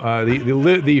cholesterol,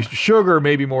 the sugar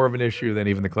may be more of an issue than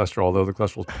even the cholesterol, although the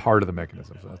cholesterol is part of the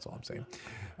mechanism. So that's all I'm saying.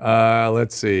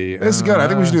 Let's see. This is good. I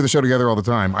think we should do the show together all the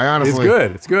time. I honestly,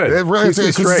 it's good. It really,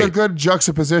 it's a good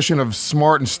juxtaposition of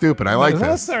smart and stupid. I like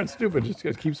this. That's not stupid.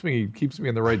 Just keeps me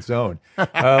in the right zone.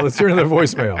 Let's hear another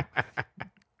voicemail.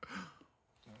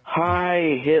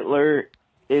 Hi, Hitler.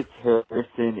 It's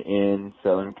Harrison in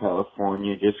Southern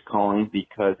California. Just calling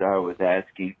because I was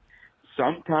asking.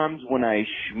 Sometimes when I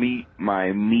schmeat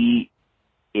my meat,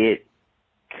 it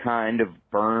kind of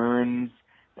burns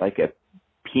like a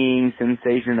peeing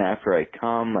sensation after I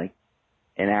come, like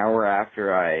an hour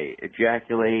after I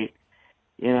ejaculate.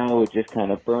 It just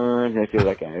kind of burns. I feel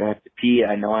like I have to pee.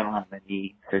 I know I don't have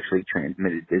any sexually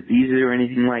transmitted diseases or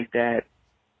anything like that.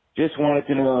 Just wanted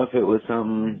to know if it was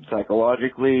something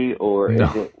psychologically or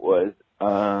if it was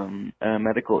a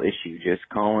medical issue. Just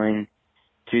calling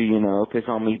to, piss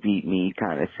on me, beat me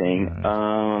kind of thing.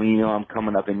 I'm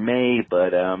coming up in May,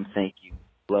 but thank you.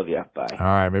 Love you. Bye. All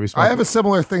right, maybe. I have a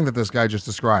similar thing that this guy just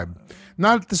described.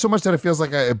 Not so much that it feels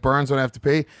like it burns when I have to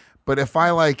pee, but if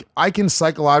I can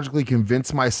psychologically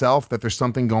convince myself that there's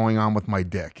something going on with my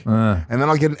dick, and then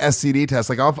I'll get an STD test.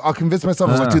 Like I'll convince myself,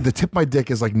 I was like, dude, the tip of my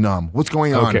dick is like numb. What's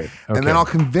going on? Okay. And then I'll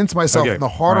convince myself. And the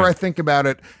harder I think about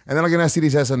it, and then I'll get an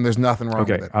STD test, and there's nothing wrong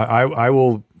with it. I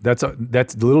will. That's a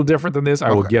little different than this.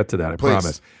 I will get to that. I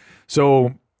promise.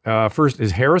 So. First,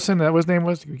 is Harrison, that what his name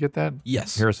was? Did you get that?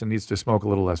 Yes. Harrison needs to smoke a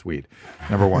little less weed.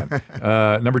 Number one.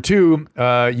 Number two,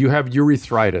 you have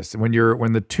urethritis.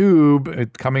 When the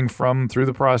tube coming through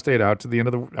the prostate out to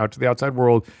the outside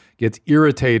world gets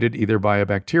irritated either by a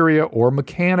bacteria or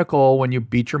mechanical. When you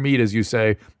beat your meat, as you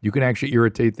say, you can actually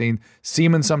irritate things.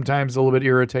 Semen sometimes is a little bit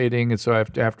irritating, and so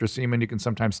after semen, you can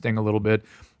sometimes sting a little bit,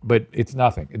 but it's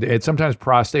nothing. It's sometimes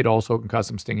prostate also can cause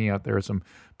some stinging out there, some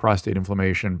prostate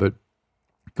inflammation, but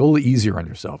go a little easier on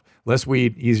yourself. Less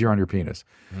weed, easier on your penis.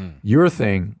 Your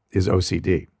thing is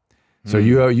OCD. So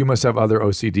you must have other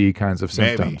OCD kinds of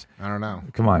symptoms. Maybe. I don't know.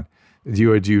 Come on. Do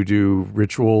you do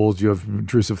rituals? Do you have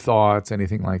intrusive thoughts?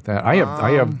 Anything like that? I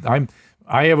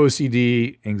have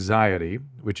OCD anxiety,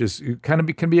 which is can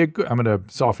be a good. I'm going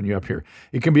to soften you up here.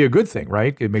 It can be a good thing,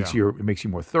 right? It makes you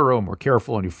more thorough, more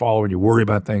careful, and you follow and you worry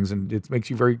about things, and it makes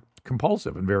you very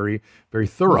compulsive and very, very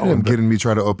thorough. I'm getting me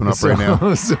try to open up right now.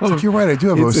 Like, you're right. I do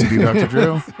have OCD, Dr.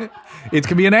 Drew. It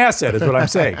can be an asset, is what I'm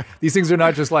saying. These things are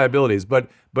not just liabilities, but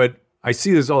I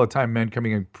see this all the time. Men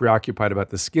coming in preoccupied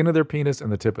about the skin of their penis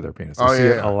and the tip of their penis. I see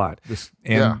it a lot,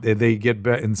 they get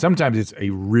and sometimes it's a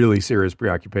really serious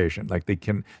preoccupation. Like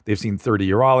they've seen 30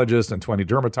 urologists and 20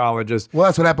 dermatologists. Well,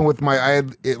 that's what happened with I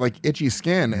had itchy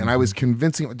skin, and I was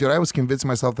convincing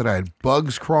myself that I had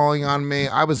bugs crawling on me.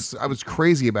 I was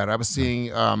crazy about it. I was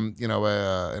seeing an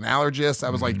allergist.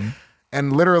 I was like,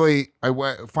 And literally,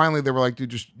 finally they were like,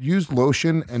 dude, just use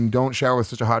lotion and don't shower with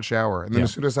such a hot shower. And then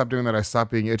as soon as I stopped doing that, I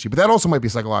stopped being itchy. But that also might be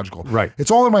psychological. Right. It's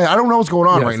all in my, I don't know what's going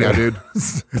on right now, dude.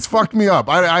 It's fucked me up.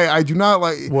 I do not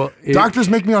like, doctors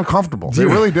make me uncomfortable. They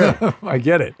really do. I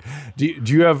get it. Do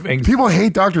you have anxiety? People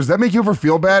hate doctors. That make you ever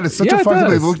feel bad? It's such a fucking,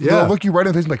 they'll look you right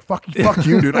in the face and be like, fuck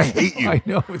you, dude. I hate you. I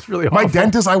know, it's really My awful.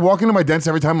 dentist, I walk into my dentist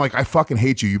every time, like, I fucking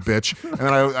hate you bitch. And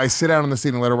then I sit down in the seat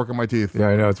and let her work on my teeth. Yeah,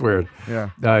 I know, it's weird. Yeah.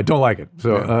 I don't like it.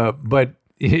 So, but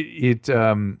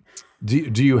do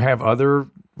you have other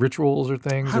rituals or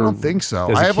things? I don't think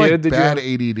so. As a I have kid, like bad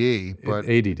ADD, but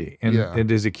ADD.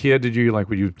 And as a kid, would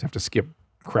you have to skip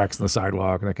cracks in the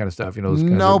sidewalk and that kind of stuff? Those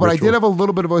kinds no, of but I rituals? did have a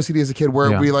little bit of OCD as a kid where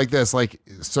it would be like this. Like,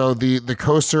 so the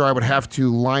coaster, I would have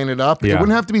to line it up. Yeah. It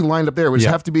wouldn't have to be lined up there. It would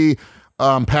just have to be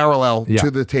parallel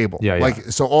to the table. Like,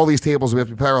 so all these tables would have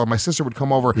to be parallel. My sister would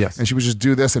come over and she would just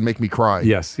do this and make me cry.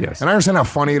 Yes. And I understand how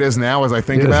funny it is now as I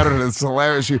think about it. And it's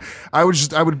hilarious. it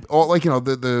would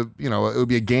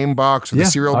be a game box or the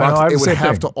cereal box. It would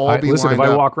have to all be listen, lined if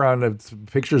I up. walk around and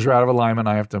pictures are out of alignment,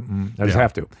 I just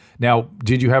have to. Now,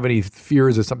 did you have any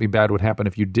fears that something bad would happen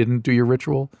if you didn't do your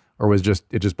ritual? Or was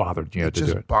it just bothered you to do it?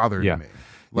 It just bothered me.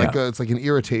 Like it's like an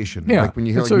irritation. Yeah. Like when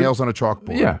you hear like nails on a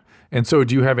chalkboard. Yeah. And so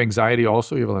do you have anxiety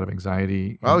also? You have a lot of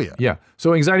anxiety? Oh, yeah. Yeah.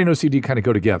 So anxiety and OCD kind of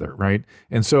go together, right?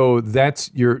 And so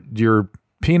that's your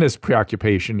penis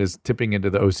preoccupation is tipping into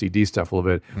the OCD stuff a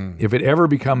little bit. If it ever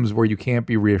becomes where you can't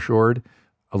be reassured,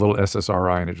 a little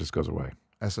SSRI and it just goes away.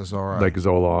 SSRI. Like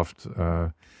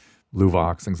Zoloft,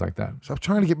 Luvox, things like that. Stop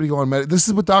trying to get me to go on this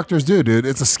is what doctors do, dude.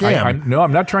 It's a scam. No,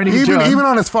 I'm not trying to get you on. Even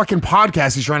on his fucking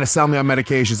podcast, he's trying to sell me on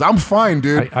medications. I'm fine,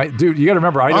 dude. Dude, you got to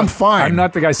remember, I'm fine. I'm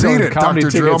not the guy selling comedy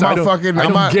Dr. tickets. Drew. I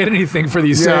don't get anything for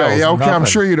these sales. Yeah, okay, Nothing. I'm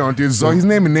sure you don't, dude. His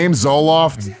name's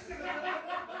Zoloft.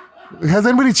 Has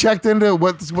anybody checked into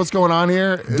what's going on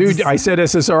here? Dude, I said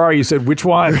SSRI. You said which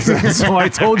ones? So I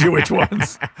told you which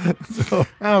ones.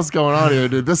 What's going on here,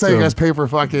 dude? This is how you guys pay for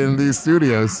fucking these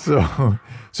studios.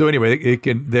 So anyway, it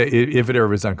can if it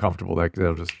ever is uncomfortable,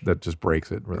 that just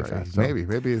breaks it really fast. So,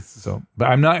 maybe it's so. But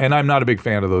I'm not a big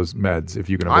fan of those meds. If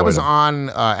you can avoid I was them. on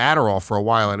Adderall for a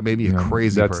while, and it made me a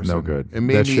crazy that's person. no good. It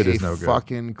made that me shit a is no good.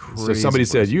 Fucking crazy. So somebody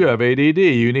said you have ADD,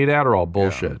 you need Adderall.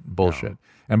 Bullshit. Bullshit.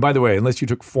 And by the way, unless you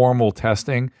took formal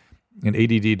testing, an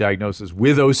ADD diagnosis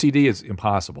with OCD is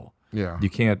impossible. Yeah. You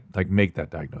can't make that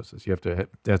diagnosis. You have to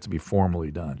be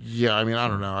formally done. Yeah, I mean, I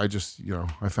don't know. I just,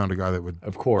 I found a guy that would,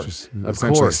 of course, just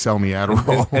essentially sell me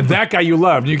Adderall. And that guy you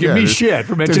loved. You give me shit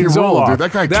for mentioning Zoloft. Dude,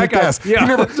 that guy kicked ass.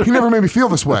 Yeah. He never made me feel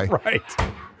this way. Right.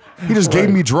 He just gave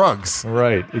me drugs.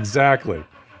 Right. Exactly.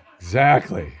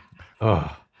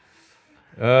 Oh.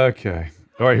 Okay.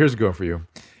 All right. Here's a go for you.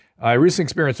 I recently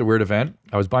experienced a weird event.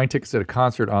 I was buying tickets at a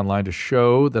concert online to a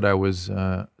show that was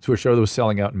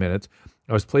selling out in minutes.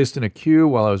 I was placed in a queue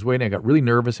while I was waiting. I got really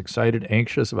nervous, excited,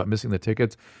 anxious about missing the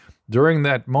tickets. During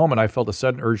that moment, I felt a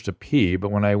sudden urge to pee,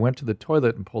 but when I went to the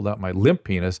toilet and pulled out my limp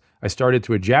penis, I started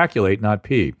to ejaculate, not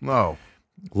pee. No.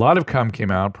 A lot of cum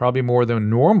came out, probably more than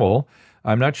normal.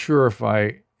 I'm not sure if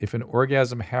an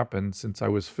orgasm happened since I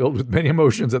was filled with many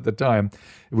emotions at the time.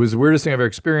 It was the weirdest thing I've ever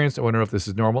experienced. I wonder if this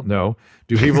is normal. No.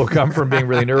 Do people come from being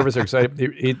really nervous or excited?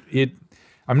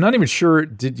 I'm not even sure.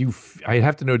 I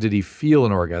have to know, did he feel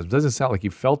an orgasm? It doesn't sound like he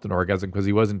felt an orgasm because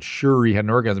he wasn't sure he had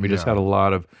an orgasm. He just had a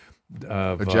lot of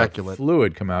ejaculate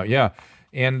fluid come out. Yeah.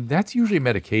 And that's usually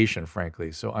medication,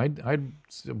 frankly. So I'd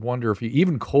wonder if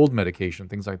even cold medication,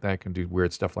 things like that, can do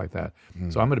weird stuff like that.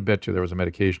 So I'm going to bet you there was a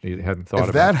medication you hadn't thought about.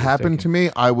 If that happened to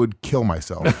me, I would kill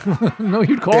myself. No,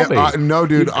 you'd call me. No,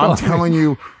 dude, I'm telling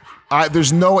you,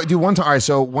 there's no, dude, one time, all right,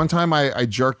 so one time I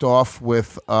jerked off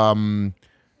with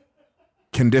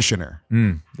conditioner,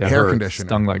 hair conditioner.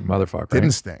 Stung like motherfucker. Right?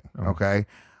 Didn't sting, okay?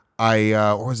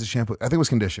 Or was it shampoo? I think it was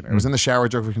conditioner. It was in the shower,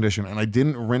 jerked with conditioner, and I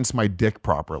didn't rinse my dick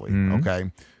properly,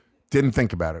 okay? Didn't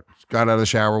think about it. Got out of the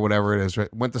shower, whatever it is, right?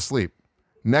 Went to sleep.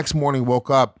 Next morning, woke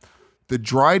up. The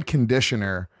dried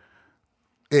conditioner,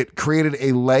 it created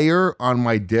a layer on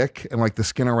my dick and like the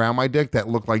skin around my dick that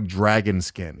looked like dragon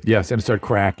skin. Yes, and it started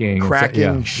cracking.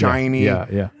 Shiny.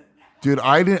 Yeah. Dude,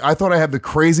 I thought I had the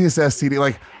craziest STD.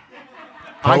 Like,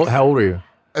 how old are you?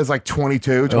 I was like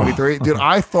 22, 23. Dude,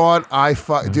 I thought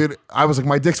dude, I was like,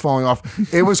 my dick's falling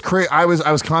off. It was crazy. I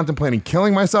was contemplating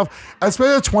killing myself.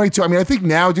 Especially at 22. I mean, I think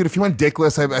now, dude, if you went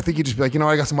dickless, I think you'd just be like,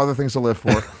 I got some other things to live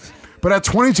for. But at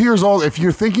 22 years old, if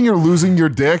you're thinking you're losing your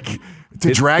dick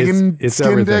to dragon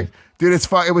skin everything. dick, Dude, it's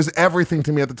fun. It was everything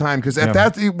to me at the time because at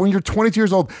that when you're 22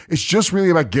 years old, it's just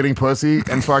really about getting pussy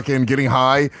and fucking getting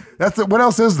high. What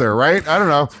else is there, right? I don't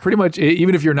know. Pretty much,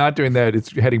 even if you're not doing that,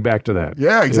 it's heading back to that.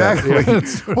 Yeah, exactly.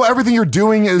 Well, everything you're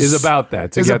doing is about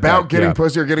that. Is about getting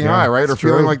pussy or getting high, right? Or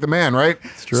feeling like the man, right?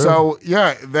 It's true. So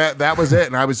yeah, that was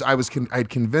it. And I'd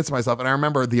convinced myself, and I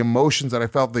remember the emotions that I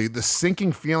felt, the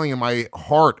sinking feeling in my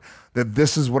heart that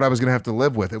this is what I was gonna have to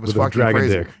live with. It was fucking dragon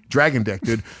crazy. dick. Dragon dick,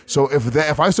 dude. So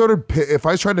if I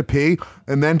tried to pee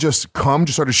and then just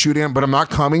started shooting, but I'm not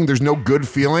coming, there's no good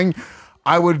feeling,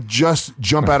 I would just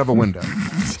jump out of a window.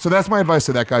 So that's my advice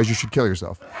to that, guys. You should kill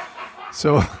yourself.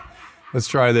 So let's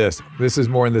try this. This is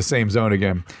more in the same zone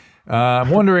again. I'm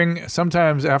wondering,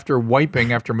 sometimes after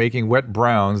making wet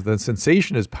browns, the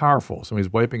sensation is powerful. So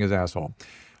he's wiping his asshole.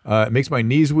 It makes my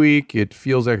knees weak. It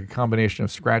feels like a combination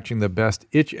of scratching the best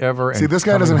itch ever. See, this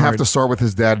guy doesn't have to start with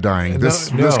his dad dying. This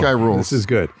guy rules. This is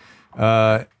good.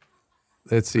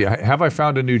 Let's see. Have I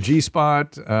found a new G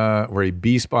spot, or a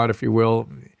B spot, if you will,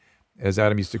 as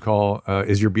Adam used to call,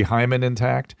 is your behymen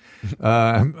intact?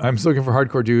 I'm just looking for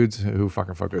hardcore dudes who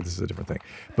fucking fuck with. This is a different thing.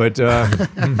 But you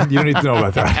don't need to know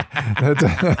about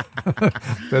that.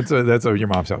 That's a your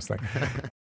mom's house thing.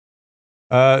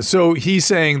 So he's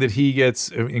saying that he gets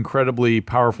incredibly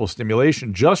powerful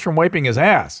stimulation just from wiping his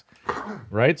ass,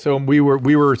 right? So we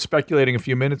were speculating a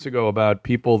few minutes ago about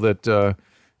people that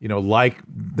like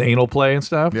the anal play and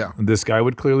stuff. Yeah, and this guy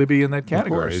would clearly be in that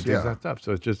category. Of course, he does that stuff.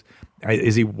 So it's just,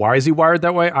 why is he wired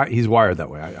that way? He's wired that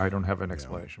way. I don't have an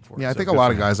explanation for it. Yeah, I think a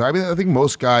lot of guys. I think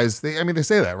most guys. They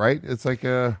say that, right? It's like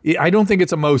I don't think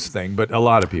it's a most thing, but a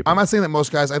lot of people. I'm not saying that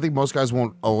most guys. I think most guys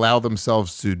won't allow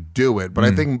themselves to do it, but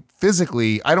I think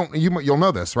physically, I don't. You'll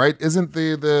know this, right? Isn't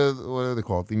the what do they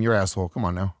call it? In your asshole? Come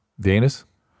on now. The anus?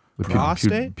 The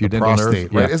prostate? The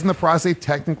prostate, right? Yeah. Isn't the prostate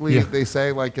technically? Yeah. They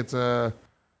say like it's a.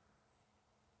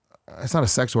 It's not a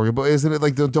sex organ, but isn't it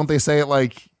like? Don't they say it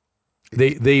like?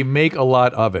 They make a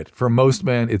lot of it. For most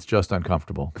men, it's just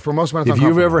uncomfortable. For most men, it's if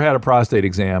you've ever had a prostate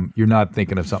exam, you're not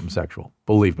thinking of something sexual.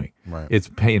 Believe me, right? It's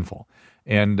painful.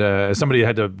 And somebody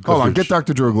had to go hold on. Get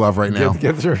Dr. Drew a glove right now.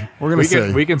 We're gonna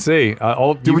see. We can see.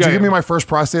 Would you give me my first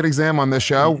prostate exam on this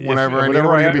show? Whenever I need it, I'm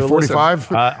gonna be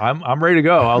 45. I'm ready to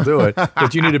go. I'll do it.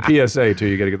 But you need a PSA too.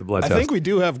 You got to get the blood test. I think we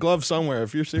do have gloves somewhere.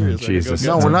 If you're serious, Jesus.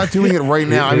 No, we're not doing it right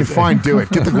now. I mean, fine, do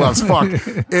it. Get the gloves. Fuck.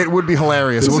 It would be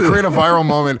hilarious. It will create a viral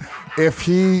moment if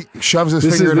he shoves his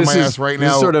finger into my ass right now.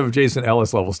 This is sort of Jason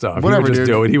Ellis level stuff. Whatever, he would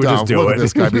just do it. He would just do look it. At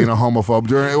this guy being a homophobe.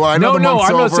 I know the month's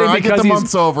I'm over. not saying I get the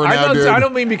month's over now, dude. I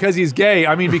don't mean because he's gay.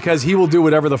 I mean because he will do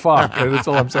whatever the fuck. That's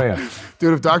all I'm saying.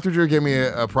 Dude, if Dr. Drew gave me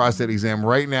a prostate exam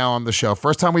right now on the show,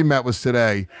 first time we met was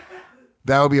today,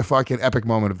 that would be a fucking epic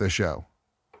moment of this show.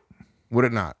 Would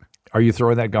it not? Are you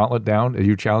throwing that gauntlet down? Are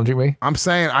you challenging me? I'm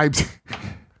saying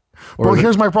well,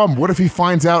 here's my problem. What if he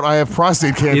finds out I have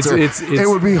prostate cancer? It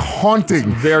would be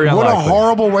haunting. Very unlikely. What a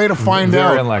horrible way to find out.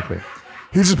 Very unlikely.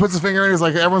 He just puts his finger in. He's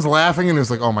like, everyone's laughing, and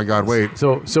he's like, "Oh my god, wait."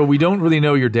 So we don't really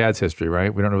know your dad's history,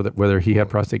 right? We don't know whether he had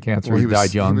prostate cancer. He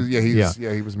died young. He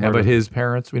was murdered. But his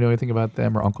parents, we know anything about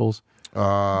them or uncles?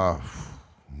 No,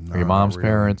 or your mom's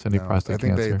parents, any prostate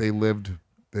cancer? I think they lived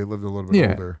a little bit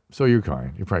older. So you're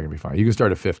fine. You're probably gonna be fine. You can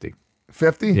start at 50.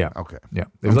 50? Yeah. Okay. Yeah.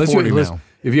 I'm 40 now.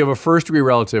 If you have a first degree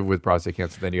relative with prostate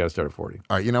cancer, then you got to start at 40.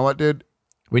 All right. You know what, dude?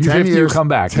 When you're 50, you come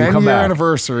back. 10-year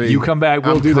anniversary. You come back.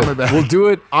 We'll do that. We'll do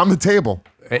it on the table.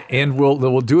 And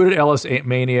we'll do it at Ellis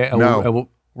Mania. And no,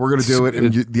 we're going to do it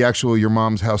in the actual Your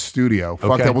Mom's House studio.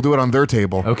 Fuck that. We'll do it on their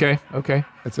table. Okay.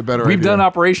 It's a better idea. We've done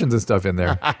operations and stuff in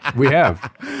there. We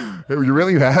have. You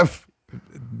really have?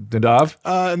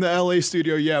 Nadav? In the LA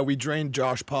studio, yeah, we drained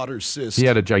Josh Potter's cyst. He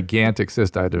had a gigantic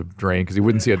cyst I had to drain because he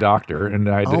wouldn't see a doctor. And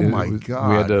I God.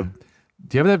 We had to.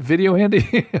 Do you have that video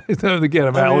handy? Again,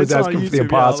 I'm always asking for the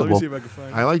impossible.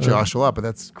 I like Josh a lot, but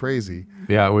that's crazy.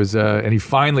 Yeah, it was, and he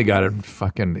finally got it.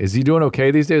 Fucking, is he doing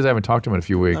okay these days? I haven't talked to him in a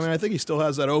few weeks. I mean, I think he still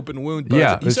has that open wound. But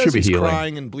yeah, he should be he's healing.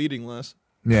 Crying and bleeding less.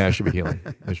 Yeah, it should be healing.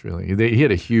 It's really. He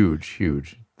had a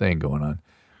huge thing going on.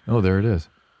 Oh, there it is.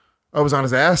 Oh, it was on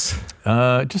his ass?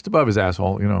 Just above his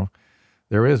asshole.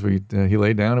 There it is. He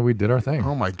laid down and we did our thing.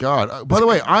 Oh my god! By the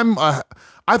way,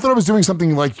 I thought I was doing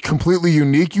something like completely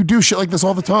unique. You do shit like this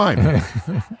all the time.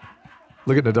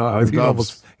 Look at the dog. He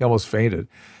almost fainted.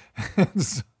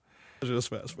 Just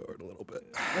fast forward a little bit.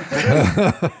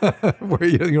 Where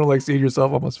you don't like seeing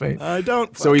yourself almost faint? I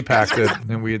don't. So he packed it,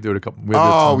 and we do it a couple.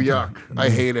 Yuck! I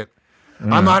hate it.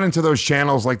 I'm not into those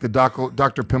channels like the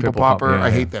Dr. Pimple Popper. Yeah, I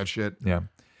hate that shit. Yeah.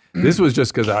 This was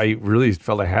just because I really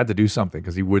felt I had to do something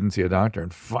because he wouldn't see a doctor.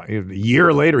 And a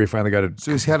year later, he finally got a.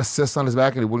 So he had a cyst on his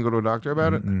back and he wouldn't go to a doctor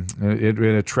about it? And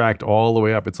it tracked all the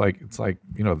way up. It's like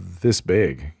this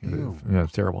big. Yeah,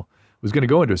 it's terrible. It was going to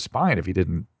go into his spine if he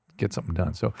didn't get something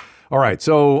done. So, all right.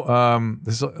 So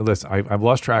listen, I've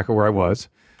lost track of where I was.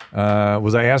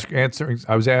 Was I answering?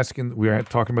 I was asking. We were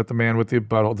talking about the man with the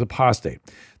prostate.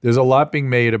 There's a lot being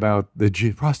made about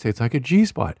the prostate's like a G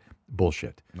spot.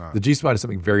 Bullshit. The G spot is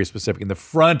something very specific in the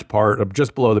front part of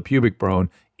just below the pubic bone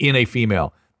in a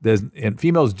female. And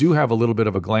females do have a little bit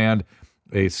of a gland,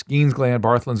 a Skene's gland,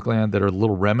 Bartholin's gland, that are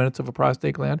little remnants of a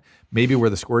prostate gland. Maybe where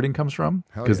the squirting comes from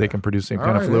because they can produce the same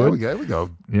kind of fluid. There we go.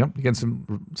 Yeah, you get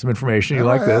some information. You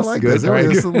like this? I like Good. this. Right.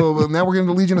 This a little bit. Now we're getting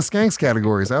the Legion of Skanks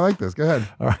categories. I like this. Go ahead.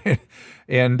 All right.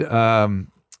 And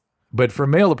but for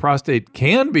male, the prostate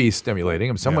can be stimulating.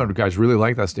 And some guys really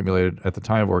like that stimulated at the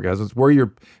time of orgasm. It's where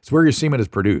your semen is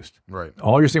produced. Right.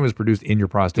 All your semen is produced in your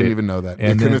prostate. Didn't even know that.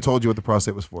 And they couldn't have told you what the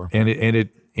prostate was for. And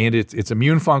its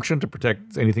immune function to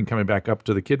protect anything coming back up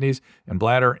to the kidneys and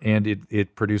bladder, and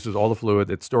it produces all the fluid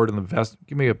that's stored in the vest.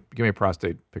 Give me a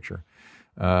prostate picture,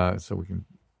 so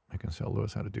I can tell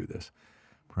Lewis how to do this.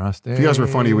 Prostate. If you guys were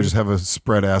funny, you would just have a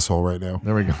spread asshole right now.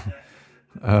 There we go.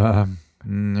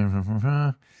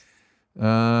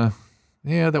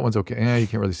 Yeah, that one's okay. Yeah, you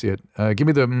can't really see it. Give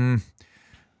me the.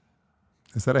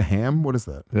 Is that a ham? What is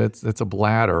that? That's a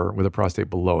bladder with a prostate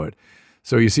below it.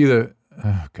 So you see the.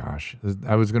 Oh gosh,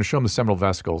 I was going to show them the seminal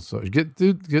vesicles. So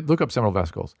look up seminal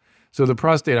vesicles. So the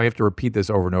prostate, I have to repeat this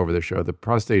over and over the show. The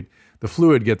prostate, the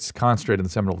fluid gets concentrated in the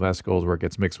seminal vesicles where it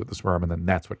gets mixed with the sperm, and then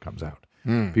that's what comes out.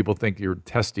 People think your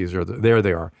testes are there.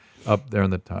 They are up there in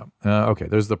the top. Okay,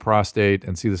 there's the prostate,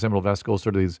 and see the seminal vesicles.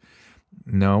 Sort of these.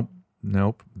 Nope.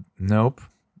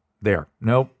 There.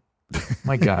 Nope.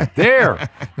 My God. There.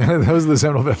 Those are the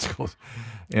seminal vesicles.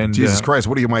 And Jesus Christ,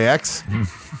 what are you, my ex?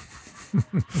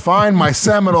 Find my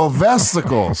seminal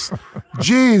vesicles.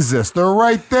 Jesus, they're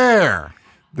right there.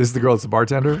 This is the girl that's the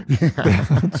bartender?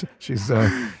 Yeah.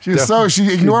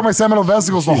 She ignored my seminal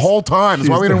vesicles the whole time. That's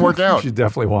why we didn't work out. She's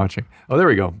definitely watching. Oh, there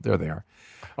we go. There they are.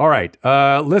 All right.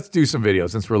 Let's do some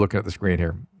videos since we're looking at the screen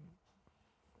here.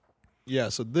 Yeah,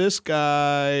 so this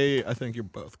guy, I think you're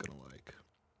both going to like.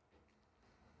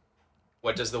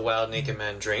 What does the wild naked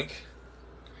man drink?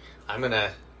 I'm going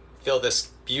to fill this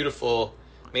beautiful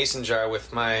mason jar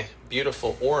with my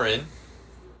beautiful Orin.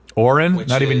 Orin?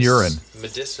 Not even urine.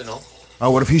 Medicinal.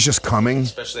 Oh, what if he's just coming?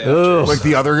 Especially after like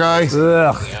the other guy?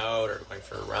 Working out or going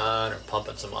for a run or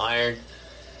pumping some iron.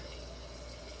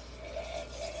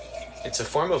 It's a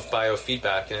form of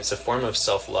biofeedback, and it's a form of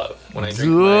self-love. When I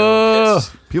drink my own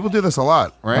piss, people do this a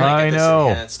lot, right? I know.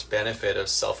 This enhanced benefit of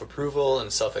self-approval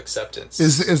and self-acceptance.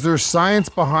 Is there science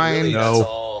behind? Really, that's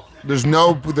all. There's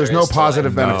no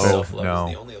positive benefit. Self-love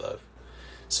is the only love.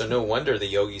 So no wonder the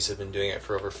yogis have been doing it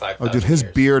for over 5,000 years. Oh, dude, his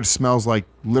years. beard smells like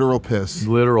literal piss.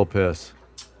 Literal piss.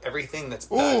 Everything that's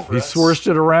bad for he us, swished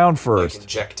it around first. like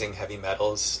injecting heavy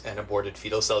metals and aborted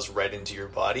fetal cells right into your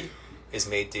body, is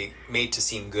made to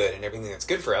seem good, and everything that's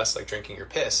good for us, like drinking your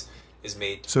piss, is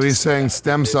made. So he's saying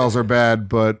stem cells are bad,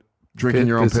 but drinking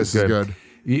your own piss is good.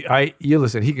 You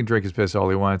listen. He can drink his piss all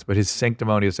he wants, but his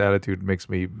sanctimonious attitude makes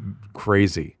me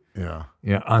crazy. Yeah.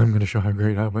 I'm going to show how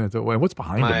great I am. What's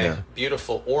behind him there? My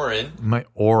beautiful Orin. My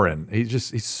Orin.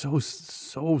 He's so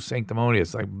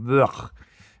sanctimonious. Like, ugh.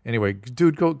 Anyway,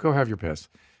 dude, go have your piss.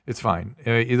 It's fine.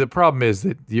 The problem is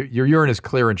that your urine is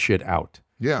clearing shit out.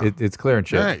 Yeah, it's clearing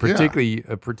shit. Yeah,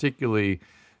 particularly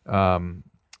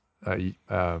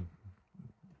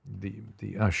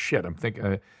shit. I'm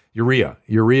thinking urea,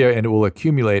 and it will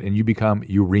accumulate, and you become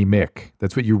uremic.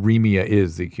 That's what uremia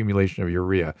is, the accumulation of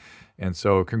urea. And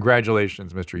so,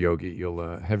 congratulations, Mr. Yogi.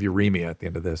 You'll have uremia at the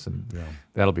end of this, and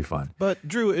that'll be fun. But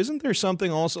Drew, isn't there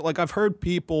something also, like I've heard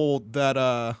people that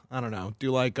I don't know, do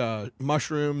like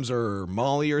mushrooms or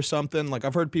Molly or something. Like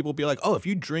I've heard people be like, "Oh, if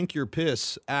you drink your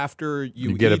piss after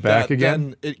you get eat it back that,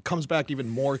 again, then it comes back even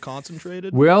more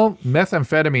concentrated." Well,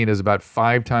 methamphetamine is about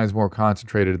 5 times more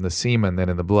concentrated in the semen than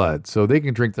in the blood, so they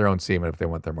can drink their own semen if they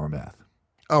want their more meth.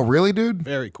 Oh, really, dude?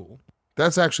 Very cool.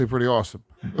 That's actually pretty awesome.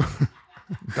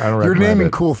 You're naming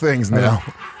cool things now.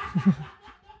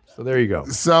 So there you go.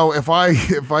 So if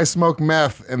I smoke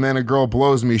meth and then a girl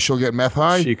blows me, she'll get meth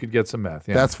high? She could get some meth,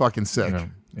 yeah. That's fucking sick.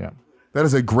 Yeah. That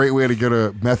is a great way to get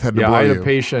a meth head to blow I you.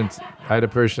 had a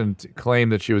patient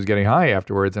claim that she was getting high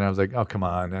afterwards, and I was like, oh, come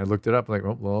on. And I looked it up, like,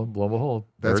 oh, well, blow a hole.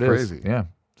 That's there it is. crazy. Yeah.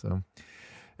 So,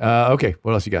 okay.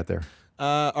 What else you got there?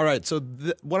 All right, so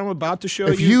what I'm about to show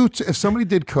if somebody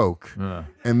did coke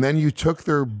and then you took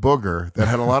their booger that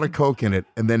had a lot of coke in it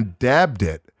and then dabbed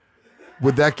it,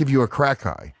 would that give you a crack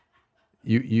high?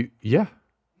 yeah.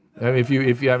 I mean, if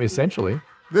you I mean, essentially.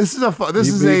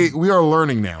 We are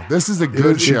learning now. This is a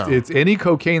good show. It's any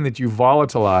cocaine that you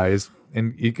volatilize,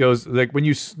 and it goes like when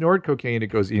you snort cocaine, it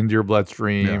goes into your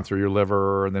bloodstream through your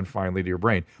liver, and then finally to your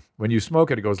brain. When you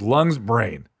smoke it, it goes lungs,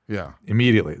 brain. Yeah.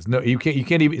 Immediately. You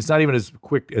can't even. It's not even as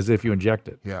quick as if you inject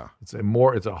it. Yeah.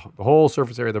 The whole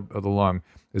surface area of the lung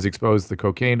is exposed. The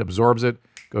cocaine absorbs it,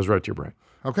 goes right to your brain.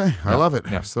 Okay, I love it.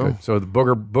 Yeah. So the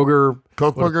booger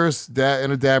coke boogers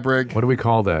in a dab rig. What do we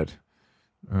call that?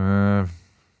 I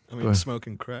mean,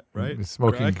 smoking crack, right?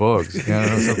 Smoking crack? bugs.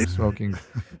 Yeah, smoking.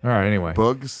 All right, anyway.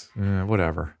 Bugs?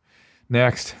 Whatever.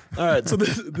 Next. All right, so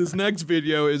this next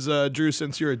video is, Drew,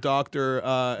 since you're a doctor,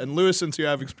 and Lewis, since you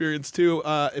have experience too,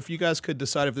 if you guys could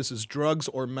decide if this is drugs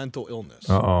or mental illness.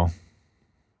 Uh-oh.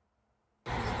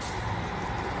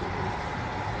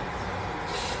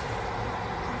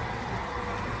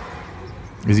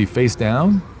 Is he face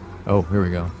down? Oh, here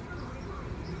we go.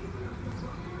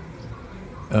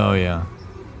 Oh, yeah.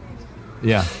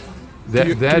 Yeah. Can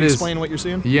you is explain what you're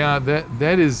seeing? Yeah,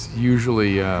 that is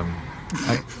usually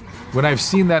when I've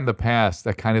seen that in the past,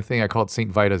 that kind of thing, I call it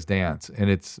St. Vita's dance, and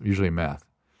it's usually meth.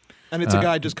 And it's a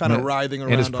guy just kind of writhing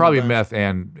around. And it's probably meth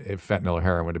and fentanyl or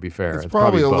heroin, to be fair. It's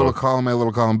probably a little column A,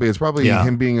 little column B. It's probably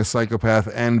him being a psychopath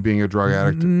and being a drug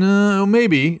addict. No,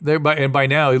 maybe. And by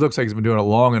now, he looks like he's been doing it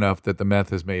long enough that the meth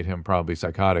has made him probably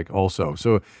psychotic also.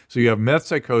 So you have meth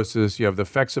psychosis, you have the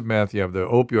effects of meth, you have the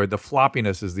opioid. The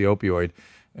floppiness is the opioid.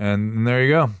 And there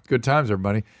you go. Good times,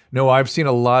 everybody. No, I've seen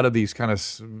a lot of these kind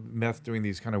of meth doing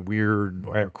these kind of weird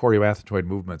choreoathetoid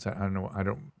movements. I don't know.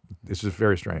 It's just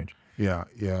very strange. Yeah.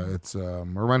 It's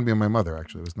reminded me of my mother,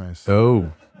 actually. It was nice.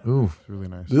 Oh. Ooh. It's really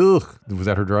nice. Ugh. Was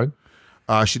that her drug?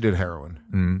 She did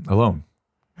heroin. Alone.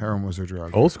 Heroin was her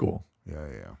drug. Old school.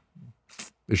 Yeah.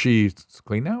 Is she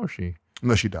clean now, or is she?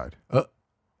 No, she died.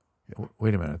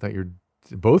 Wait a minute. I thought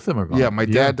both of them are gone. Yeah, my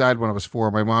dad died when I was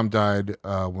 4. My mom died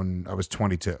when I was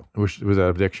 22. Was that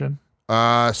addiction?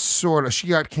 Sort of. She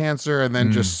got cancer and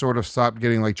then just sort of stopped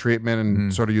getting like treatment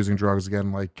and started using drugs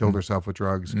again, like killed herself with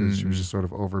drugs because she was just sort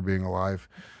of over being alive.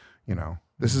 You know,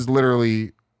 this is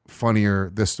literally funnier,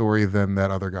 this story, than that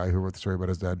other guy who wrote the story about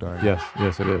his dad dying.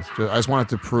 Yes, it is. I just wanted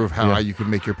to prove how you can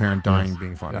make your parent dying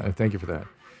being funny. Yeah, thank you for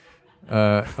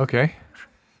that. Okay.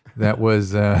 That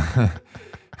was...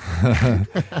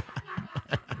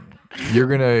 You're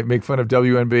gonna make fun of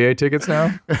WNBA tickets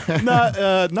now?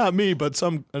 Not me, but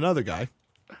another guy.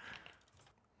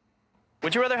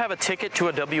 Would you rather have a ticket to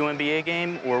a WNBA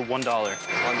game or $1? $1.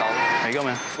 There you go,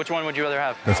 man. Which one would you rather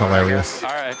have? That's hilarious. All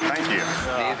right. Thank you.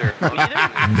 Neither.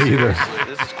 Neither.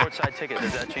 This is courtside ticket.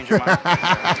 Does that change your mind?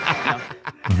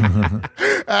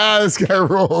 No? This guy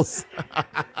rules.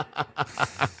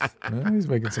 Well, he's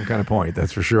making some kind of point,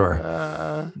 that's for sure.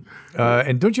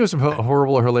 And don't you have some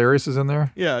horrible or hilariouses in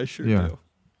there? Yeah, I sure do.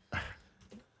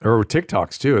 Or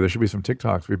TikToks, too. There should be some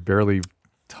TikToks. We barely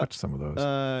touched some of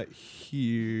those.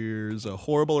 Here's a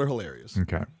horrible or hilarious.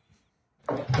 Okay.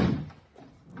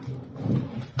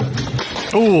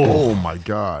 Oh my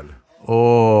God.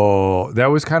 Oh, that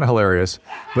was kind of hilarious.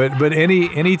 But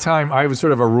any time I was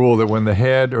sort of a rule that when the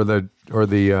head or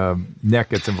the neck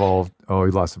gets involved, he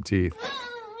lost some teeth.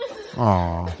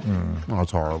 Oh,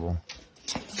 it's horrible.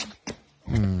 It's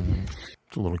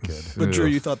a little kid. But Drew,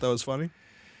 you thought that was funny?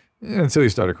 Yeah, until he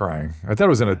started crying. I thought it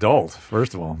was an adult,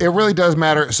 first of all. It really does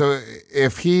matter. So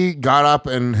if he got up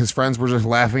and his friends were just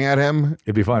laughing at him,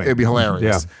 it'd be funny. It'd be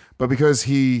hilarious. Yeah. But because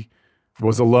he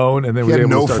was alone and then he was had able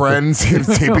no to friends, he was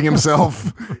taping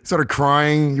himself, he started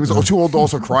crying. He was too old to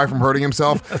also cry from hurting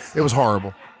himself. It was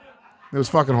horrible. It was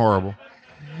fucking horrible.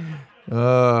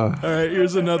 All right,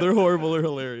 here's another horrible or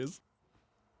hilarious.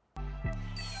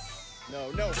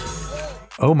 No.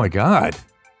 Oh my God.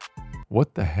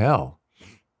 What the hell?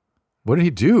 What did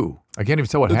he do? I can't even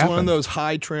tell what happened. It's one of those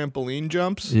high trampoline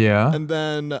jumps. Yeah. And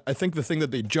then I think the thing that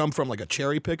they jump from, like a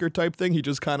cherry picker type thing, he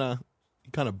just kind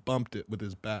of bumped it with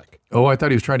his back. Oh, I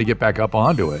thought he was trying to get back up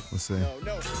onto it. Let's see.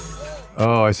 No.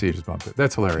 Oh, I see. He just bumped it.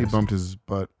 That's hilarious. He bumped his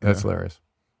butt. That's hilarious.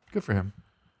 Good for him.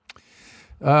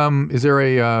 Is there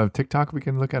a TikTok we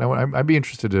can look at? I'd be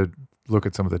interested to look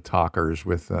at some of the talkers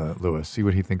with Lewis, see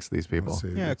what he thinks of these people.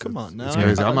 Yeah, come on now. It's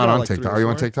crazy. I'm not on TikTok. Are you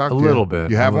on TikTok? A little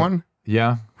bit. You have one?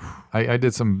 Yeah. I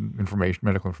did some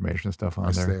medical information stuff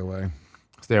on there. Stay away.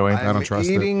 Stay away. I don't trust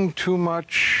it. I'm eating too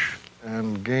much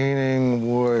and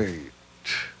gaining weight.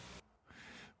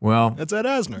 Well, that's Ed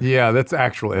Asner. Yeah, that's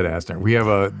actual Ed Asner. We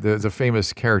have there's a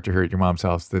famous character here at your mom's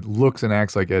house that looks and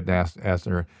acts like Ed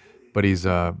Asner, but he's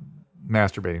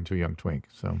masturbating to a young twink.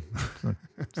 So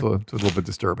it's a little bit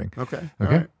disturbing. Okay. Okay. All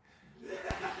right.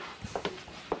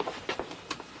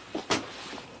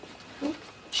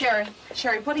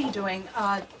 Sherry, what are you doing?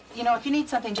 You know, if you need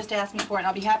something, just ask me for it, and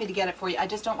I'll be happy to get it for you. I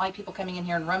just don't like people coming in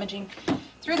here and rummaging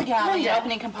through the galley and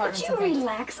opening compartments. Would you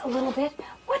relax a little bit?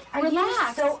 What are you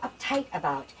so uptight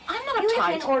about? I'm not You uptight.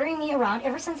 have been ordering me around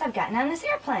ever since I've gotten on this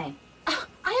airplane.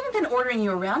 I haven't been ordering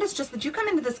you around. It's just that you come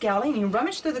into this galley and you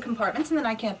rummage through the compartments, and then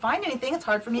I can't find anything. It's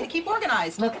hard for me to keep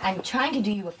organized. Look, I'm trying to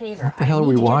do you a favor. What the hell are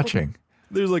we watching?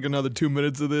 There's like another 2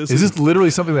 minutes of this. Is this literally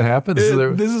something that happens?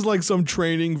 This is like some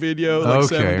training video, like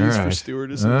Okay, 70s all for right.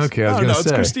 stewardesses. Okay, I was don't know. gonna It's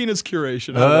say. Christina's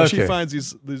curation. I don't know. She Okay. finds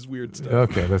these weird stuff.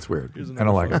 Okay, that's weird. Here's I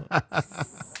don't like it.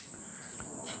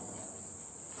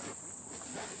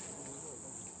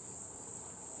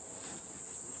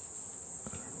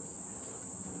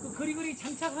 그리그리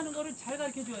장착하는 거를 잘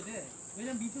가르쳐줘야 돼.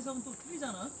 왜냐면 밑에서는 또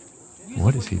틀리잖아.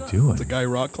 What is he doing? The guy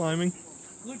rock climbing?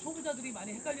 그걸 초보자들이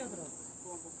많이 헷갈려하더라고.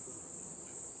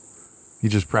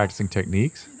 He's just practicing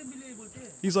techniques?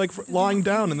 He's like lying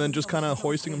down and then just kind of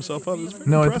hoisting himself up. It's very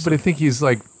No, impressive. but I think he's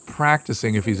like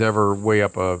practicing if he's ever way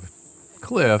up a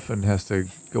cliff and has to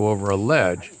go over a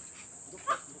ledge.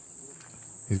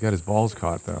 He's got his balls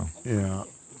caught though. Yeah.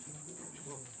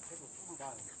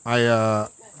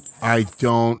 I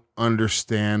don't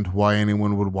understand why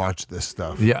anyone would watch this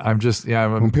stuff. Yeah, I'm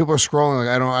when people are scrolling, like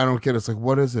I don't get it. It's like,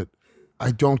 what is it? I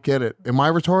don't get it. Am I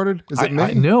retarded? Is it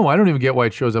me? No, I don't even get why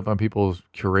it shows up on people's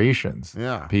curations.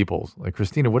 Yeah. People's. Like,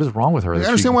 Christina, what is wrong with her? I that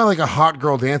understand she- why like a hot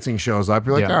girl dancing shows up.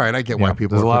 You're like, Yeah. all right, I get why Yeah,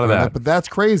 people there's are a lot of clicking on that. but that's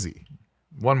crazy.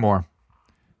 One more.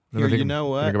 Then Here, I think you know I'm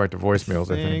what? gonna go back to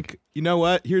voicemails, I think. You know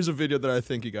what? Here's a video that I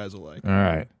think you guys will like. All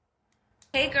right.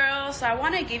 Hey girls, so I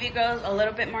want to give you girls a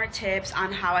little bit more tips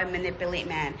on how I manipulate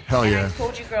men. Hell and yeah. I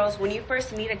told you girls, when you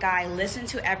first meet a guy, listen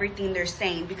to everything they're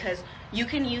saying because you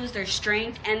can use their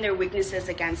strength and their weaknesses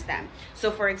against them.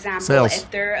 So for example, Sales. if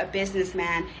they're a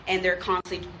businessman and they're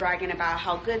constantly bragging about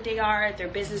how good they are, their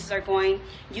businesses are going,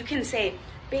 you can say,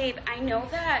 babe, I know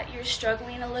that you're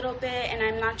struggling a little bit and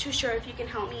I'm not too sure if you can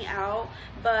help me out,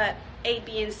 but A,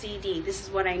 B, and C, D, this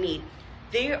is what I need.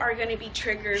 They are going to be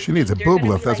triggered. She needs a They're boob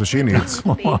gonna lift. be That's what like, she needs.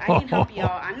 Babe, I can help you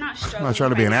out. I'm not struggling. I'm not trying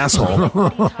to be an right now. asshole.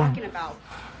 What are you talking about?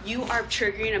 You are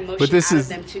triggering emotion But this out is-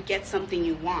 of them to get something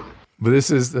you want. But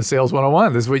this is the sales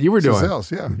 101. This is what you were This is doing.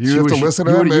 sales, yeah. She You have to was- listen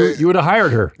to you them. would- You would have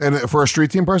hired her. And for a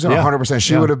street team person, Yeah. 100%.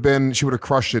 She Yeah. would have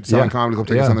crushed it selling Yeah. comedy club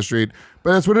tickets Yeah. on the street.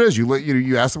 But that's what it is.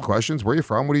 You ask them questions. Where are you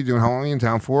from? What are you doing? How long are you in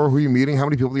town for? Who are you meeting? How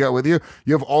many people you got with you?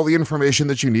 You have all the information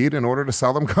that you need in order to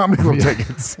sell them comedy club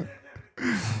tickets.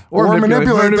 Or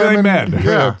manipulate them. men. and-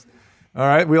 Yeah. All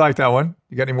right, we like that one.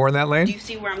 You got any more in that lane? Do you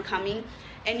see where I'm coming?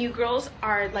 And you girls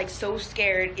are like so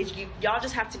scared. Y'all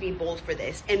just have to be bold for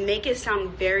this and make it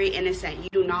sound very innocent. You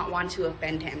do not want to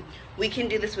offend him. We can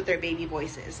do this with their baby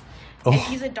voices. Oh. If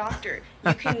he's a doctor,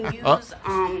 you can use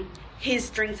his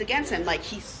strengths against him. Like,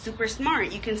 he's super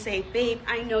smart. You can say, babe,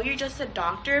 I know you're just a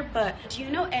doctor, but do you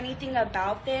know anything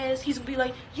about this? He's gonna be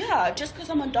like, yeah, just because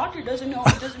I'm a doctor doesn't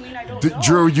mean I don't know.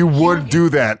 Drew, you would do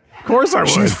that. Of course I would.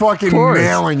 She's fucking Of course.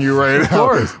 nailing you right Of now.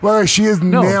 course. Well, she is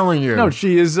nailing you. No,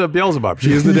 she is Beelzebub.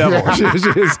 She is the devil. she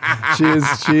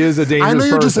is a dangerous person. I know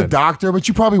you're just a doctor, but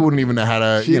you probably wouldn't even know how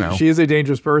to, She is a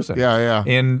dangerous person. Yeah, yeah.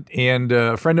 And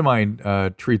a friend of mine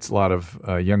treats a lot of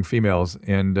young females,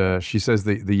 and she says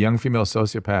the young female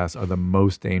sociopaths are the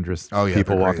most dangerous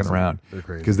people they're walking crazy. around They're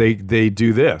crazy. because they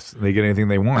do this. They get anything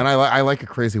they want. And I like a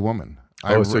crazy woman.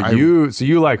 So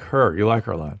you like her. You like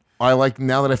her a lot. I like,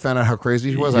 now that I found out how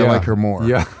crazy she was, I Yeah. like her more.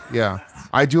 Yeah. Yeah.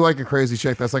 I do like a crazy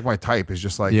chick. That's like my type. It's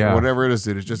just like, Yeah. whatever it is,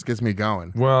 dude, it just gets me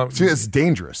going. Well, See, it's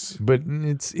dangerous. But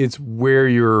it's where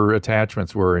your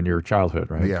attachments were in your childhood,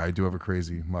 right? Yeah, I do have a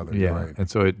crazy mother. Yeah, You're right. and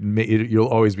so you'll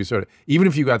always be sort of, even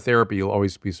if you got therapy, you'll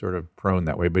always be sort of prone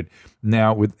that way. But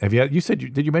now did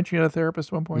you mention you had a therapist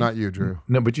at one point? Not you, Drew.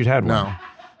 No, but you'd had one. No.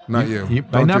 Not you.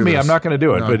 Not do me. this. I'm not going to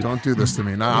do it. No, but don't do this to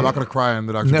me. No, I'm not going to cry on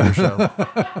the Dr. Drew show.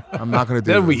 I'm not going to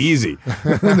do that'll this. be easy.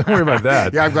 Don't worry about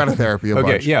that. Yeah, I've got a therapy. Okay,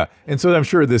 bunch. yeah, and so I'm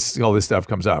sure all this stuff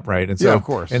comes up, right? And so, Yeah, of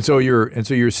course. And so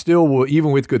you're still,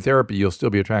 even with good therapy, you'll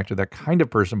still be attracted to that kind of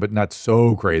person, but not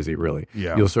so crazy, really.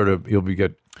 Yeah. You'll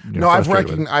get. No, I've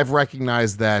frustrated with it. I've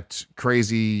recognized that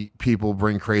crazy people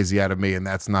bring crazy out of me, and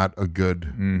that's not a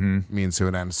good means to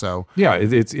an end. So Yeah,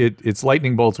 it's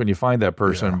lightning bolts when you find that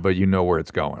person, but you know where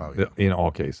it's going in all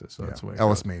cases. So that's the way it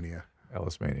Ellis goes. Mania.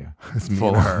 Ellis Mania. It's me Full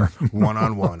and on. her,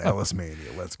 one-on-one, Ellis Mania.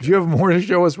 Let's go. Do you have more to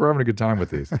show us? We're having a good time with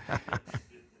these.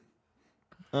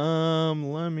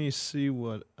 Let me see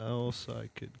what else I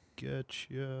could get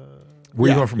you. Where are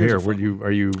you going from here?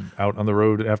 Are you out on the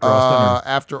road after Austin?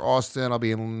 After Austin, I'll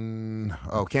be in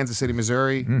Kansas City,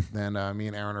 Missouri. Then me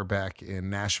and Aaron are back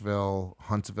in Nashville,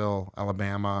 Huntsville,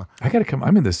 Alabama. I got to come.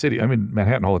 I'm in the city. I'm in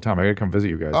Manhattan all the time. I got to come visit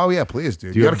you guys. Oh yeah, please,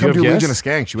 dude. You got to come do Legion of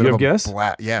Skanks. You have guests?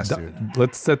 Yes, dude.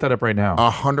 Let's set that up right now.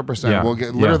 100%. We'll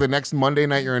get literally the next Monday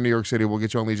night you're in New York City. We'll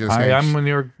get you on Legion of Skanks. I'm in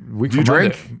New York. Do you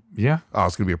drink? Yeah. Oh,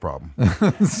 it's gonna be a problem.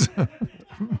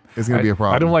 It's going to be a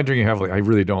problem. I don't like drinking heavily. I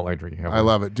really don't like drinking heavily. I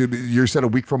love it. Dude, you said a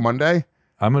week from Monday?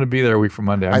 I'm going to be there a week from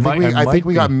Monday. I think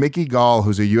we got Mickey Gall,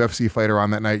 who's a UFC fighter, on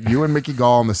that night. You and Mickey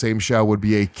Gall on the same show would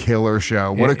be a killer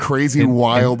show. What a crazy,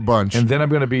 wild bunch. And then I'm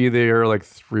going to be there like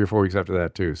 3 or 4 weeks after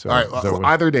that, too. So, all right,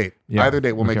 either date. Yeah, either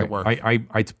date, we'll make it work.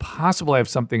 It's possible I have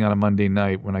something on a Monday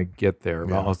night when I get there.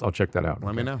 Yeah. I'll check that out.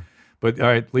 Let me know. But all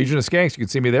right, Legion of Skanks, you can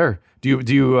see me there. Do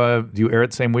you air it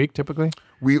the same week typically?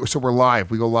 So we're live.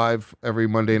 We go live every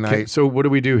Monday night. Okay, so what do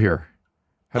we do here?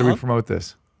 How do we promote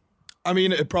this? I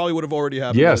mean, it probably would have already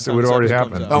happened. Yes, it would have already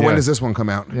happened. Oh, when does this one come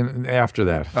out? After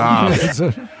that.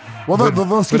 Well,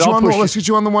 let's get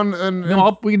you on the one.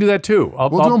 No, we can do that too. We'll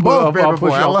do them both, baby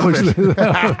boy. I love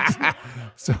it.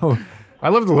 So, I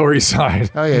love the Lower East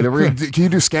Side. Oh yeah, can you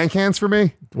do skank hands for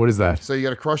me? What is that? So you got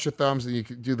to cross your thumbs and you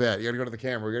can do that. You got to go to the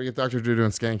camera. We got to get Dr. Drew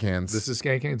doing skank hands. This is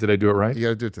skank hands. Did I do it right? You got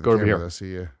to do it to the camera. Go over here. See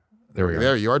you. There we go.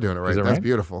 There, you are doing it right. That's right?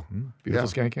 beautiful. Beautiful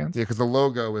skank hands. Yeah, because the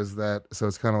logo is that. So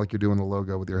it's kind of like you're doing the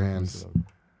logo with your hands.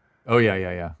 Oh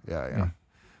yeah.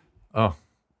 Oh,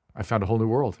 I found a whole new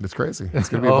world. It's crazy. It's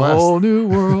gonna be a blast. Whole new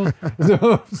world.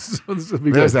 So this will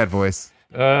be There's good. that voice.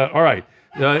 All right.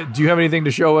 Do you have anything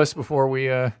to show us before we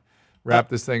wrap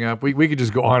this thing up? We could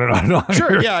just go on and on and on.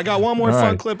 Sure. Here. Yeah, I got one more All fun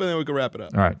right. clip and then we can wrap it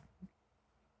up. All right.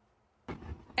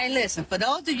 Hey, listen, for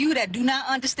those of you that do not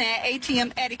understand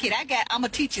ATM etiquette, I'm going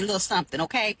to teach you a little something,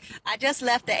 okay? I just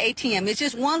left the ATM. It's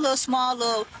just one little small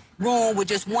little room with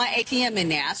just one ATM in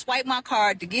there. I swiped my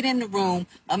card to get in the room.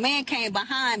 A man came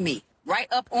behind me, right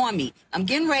up on me. I'm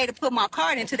getting ready to put my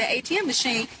card into the ATM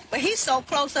machine, but he's so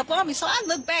close up on me, so I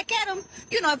look back at him.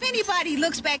 You know, if anybody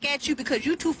looks back at you because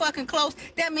you too fucking close,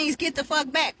 that means get the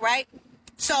fuck back, right?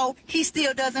 So he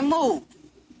still doesn't move.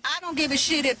 I don't give a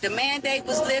shit if the mandate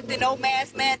was lifted, no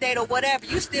mask mandate or whatever.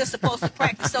 You still supposed to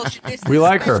practice social distancing. We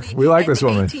like her. We like this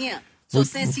woman. ATM. So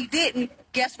since he didn't,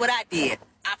 guess what I did?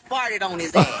 I farted on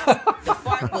his ass. The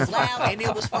fart was loud and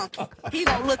it was funky. He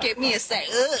gonna look at me and say,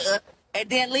 and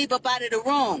then leave up out of the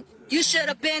room. You should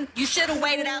have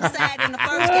waited outside in the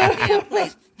first goddamn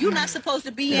place. You're not supposed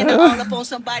to be in there all up on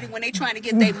somebody when they trying to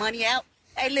get their money out.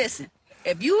 Hey, listen,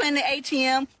 if you in the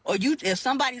ATM or if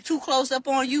somebody too close up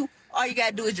on you, all you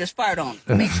gotta do is just fart on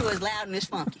it. Make sure it's loud and it's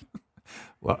funky.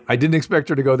 Well, I didn't expect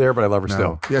her to go there, but I love her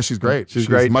still. Yeah, she's great. She's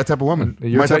great. My type of woman.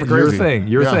 Your my type of crazy.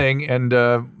 Your thing. And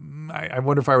I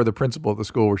wonder if I were the principal at the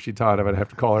school where she taught, I would have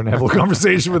to call her and have a little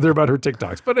conversation with her about her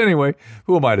TikToks. But anyway,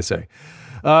 who am I to say?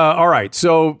 All right.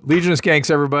 So Legion of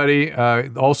Skanks, everybody.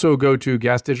 Also go to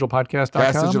gasdigitalpodcast.com.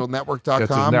 Gasdigitalnetwork.com.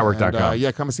 Gasdigitalnetwork.com.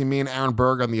 Yeah, come and see me and Aaron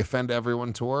Berg on the Offend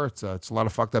Everyone tour. It's a lot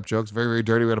of fucked up jokes. Very, very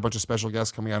dirty. We had a bunch of special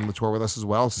guests coming out on the tour with us as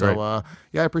well. So,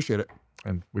 yeah, I appreciate it.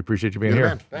 And we appreciate you being You're the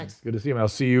here. man. Thanks. Good to see you. I'll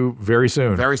see you very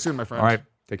soon. Very soon, my friend. All right.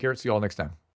 Take care. See you all next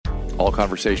time. All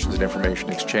conversations and information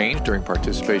exchanged during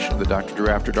participation in the Dr. Drew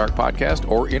After Dark podcast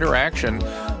or interaction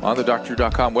on the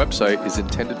drdrew.com website is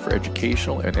intended for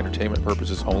educational and entertainment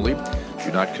purposes only.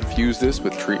 Do not confuse this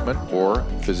with treatment or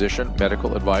physician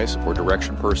medical advice or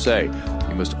direction per se.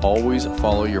 You must always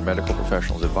follow your medical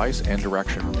professional's advice and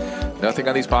direction. Nothing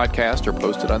on these podcasts or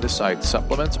posted on this site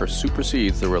supplements or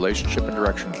supersedes the relationship and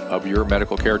direction of your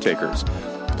medical caretakers.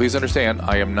 Please understand,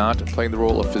 I am not playing the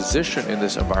role of physician in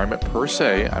this environment per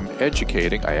se. I'm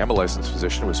educating. I am a licensed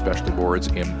physician with specialty boards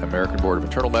in American Board of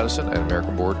Internal Medicine and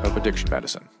American Board of Addiction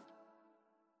Medicine.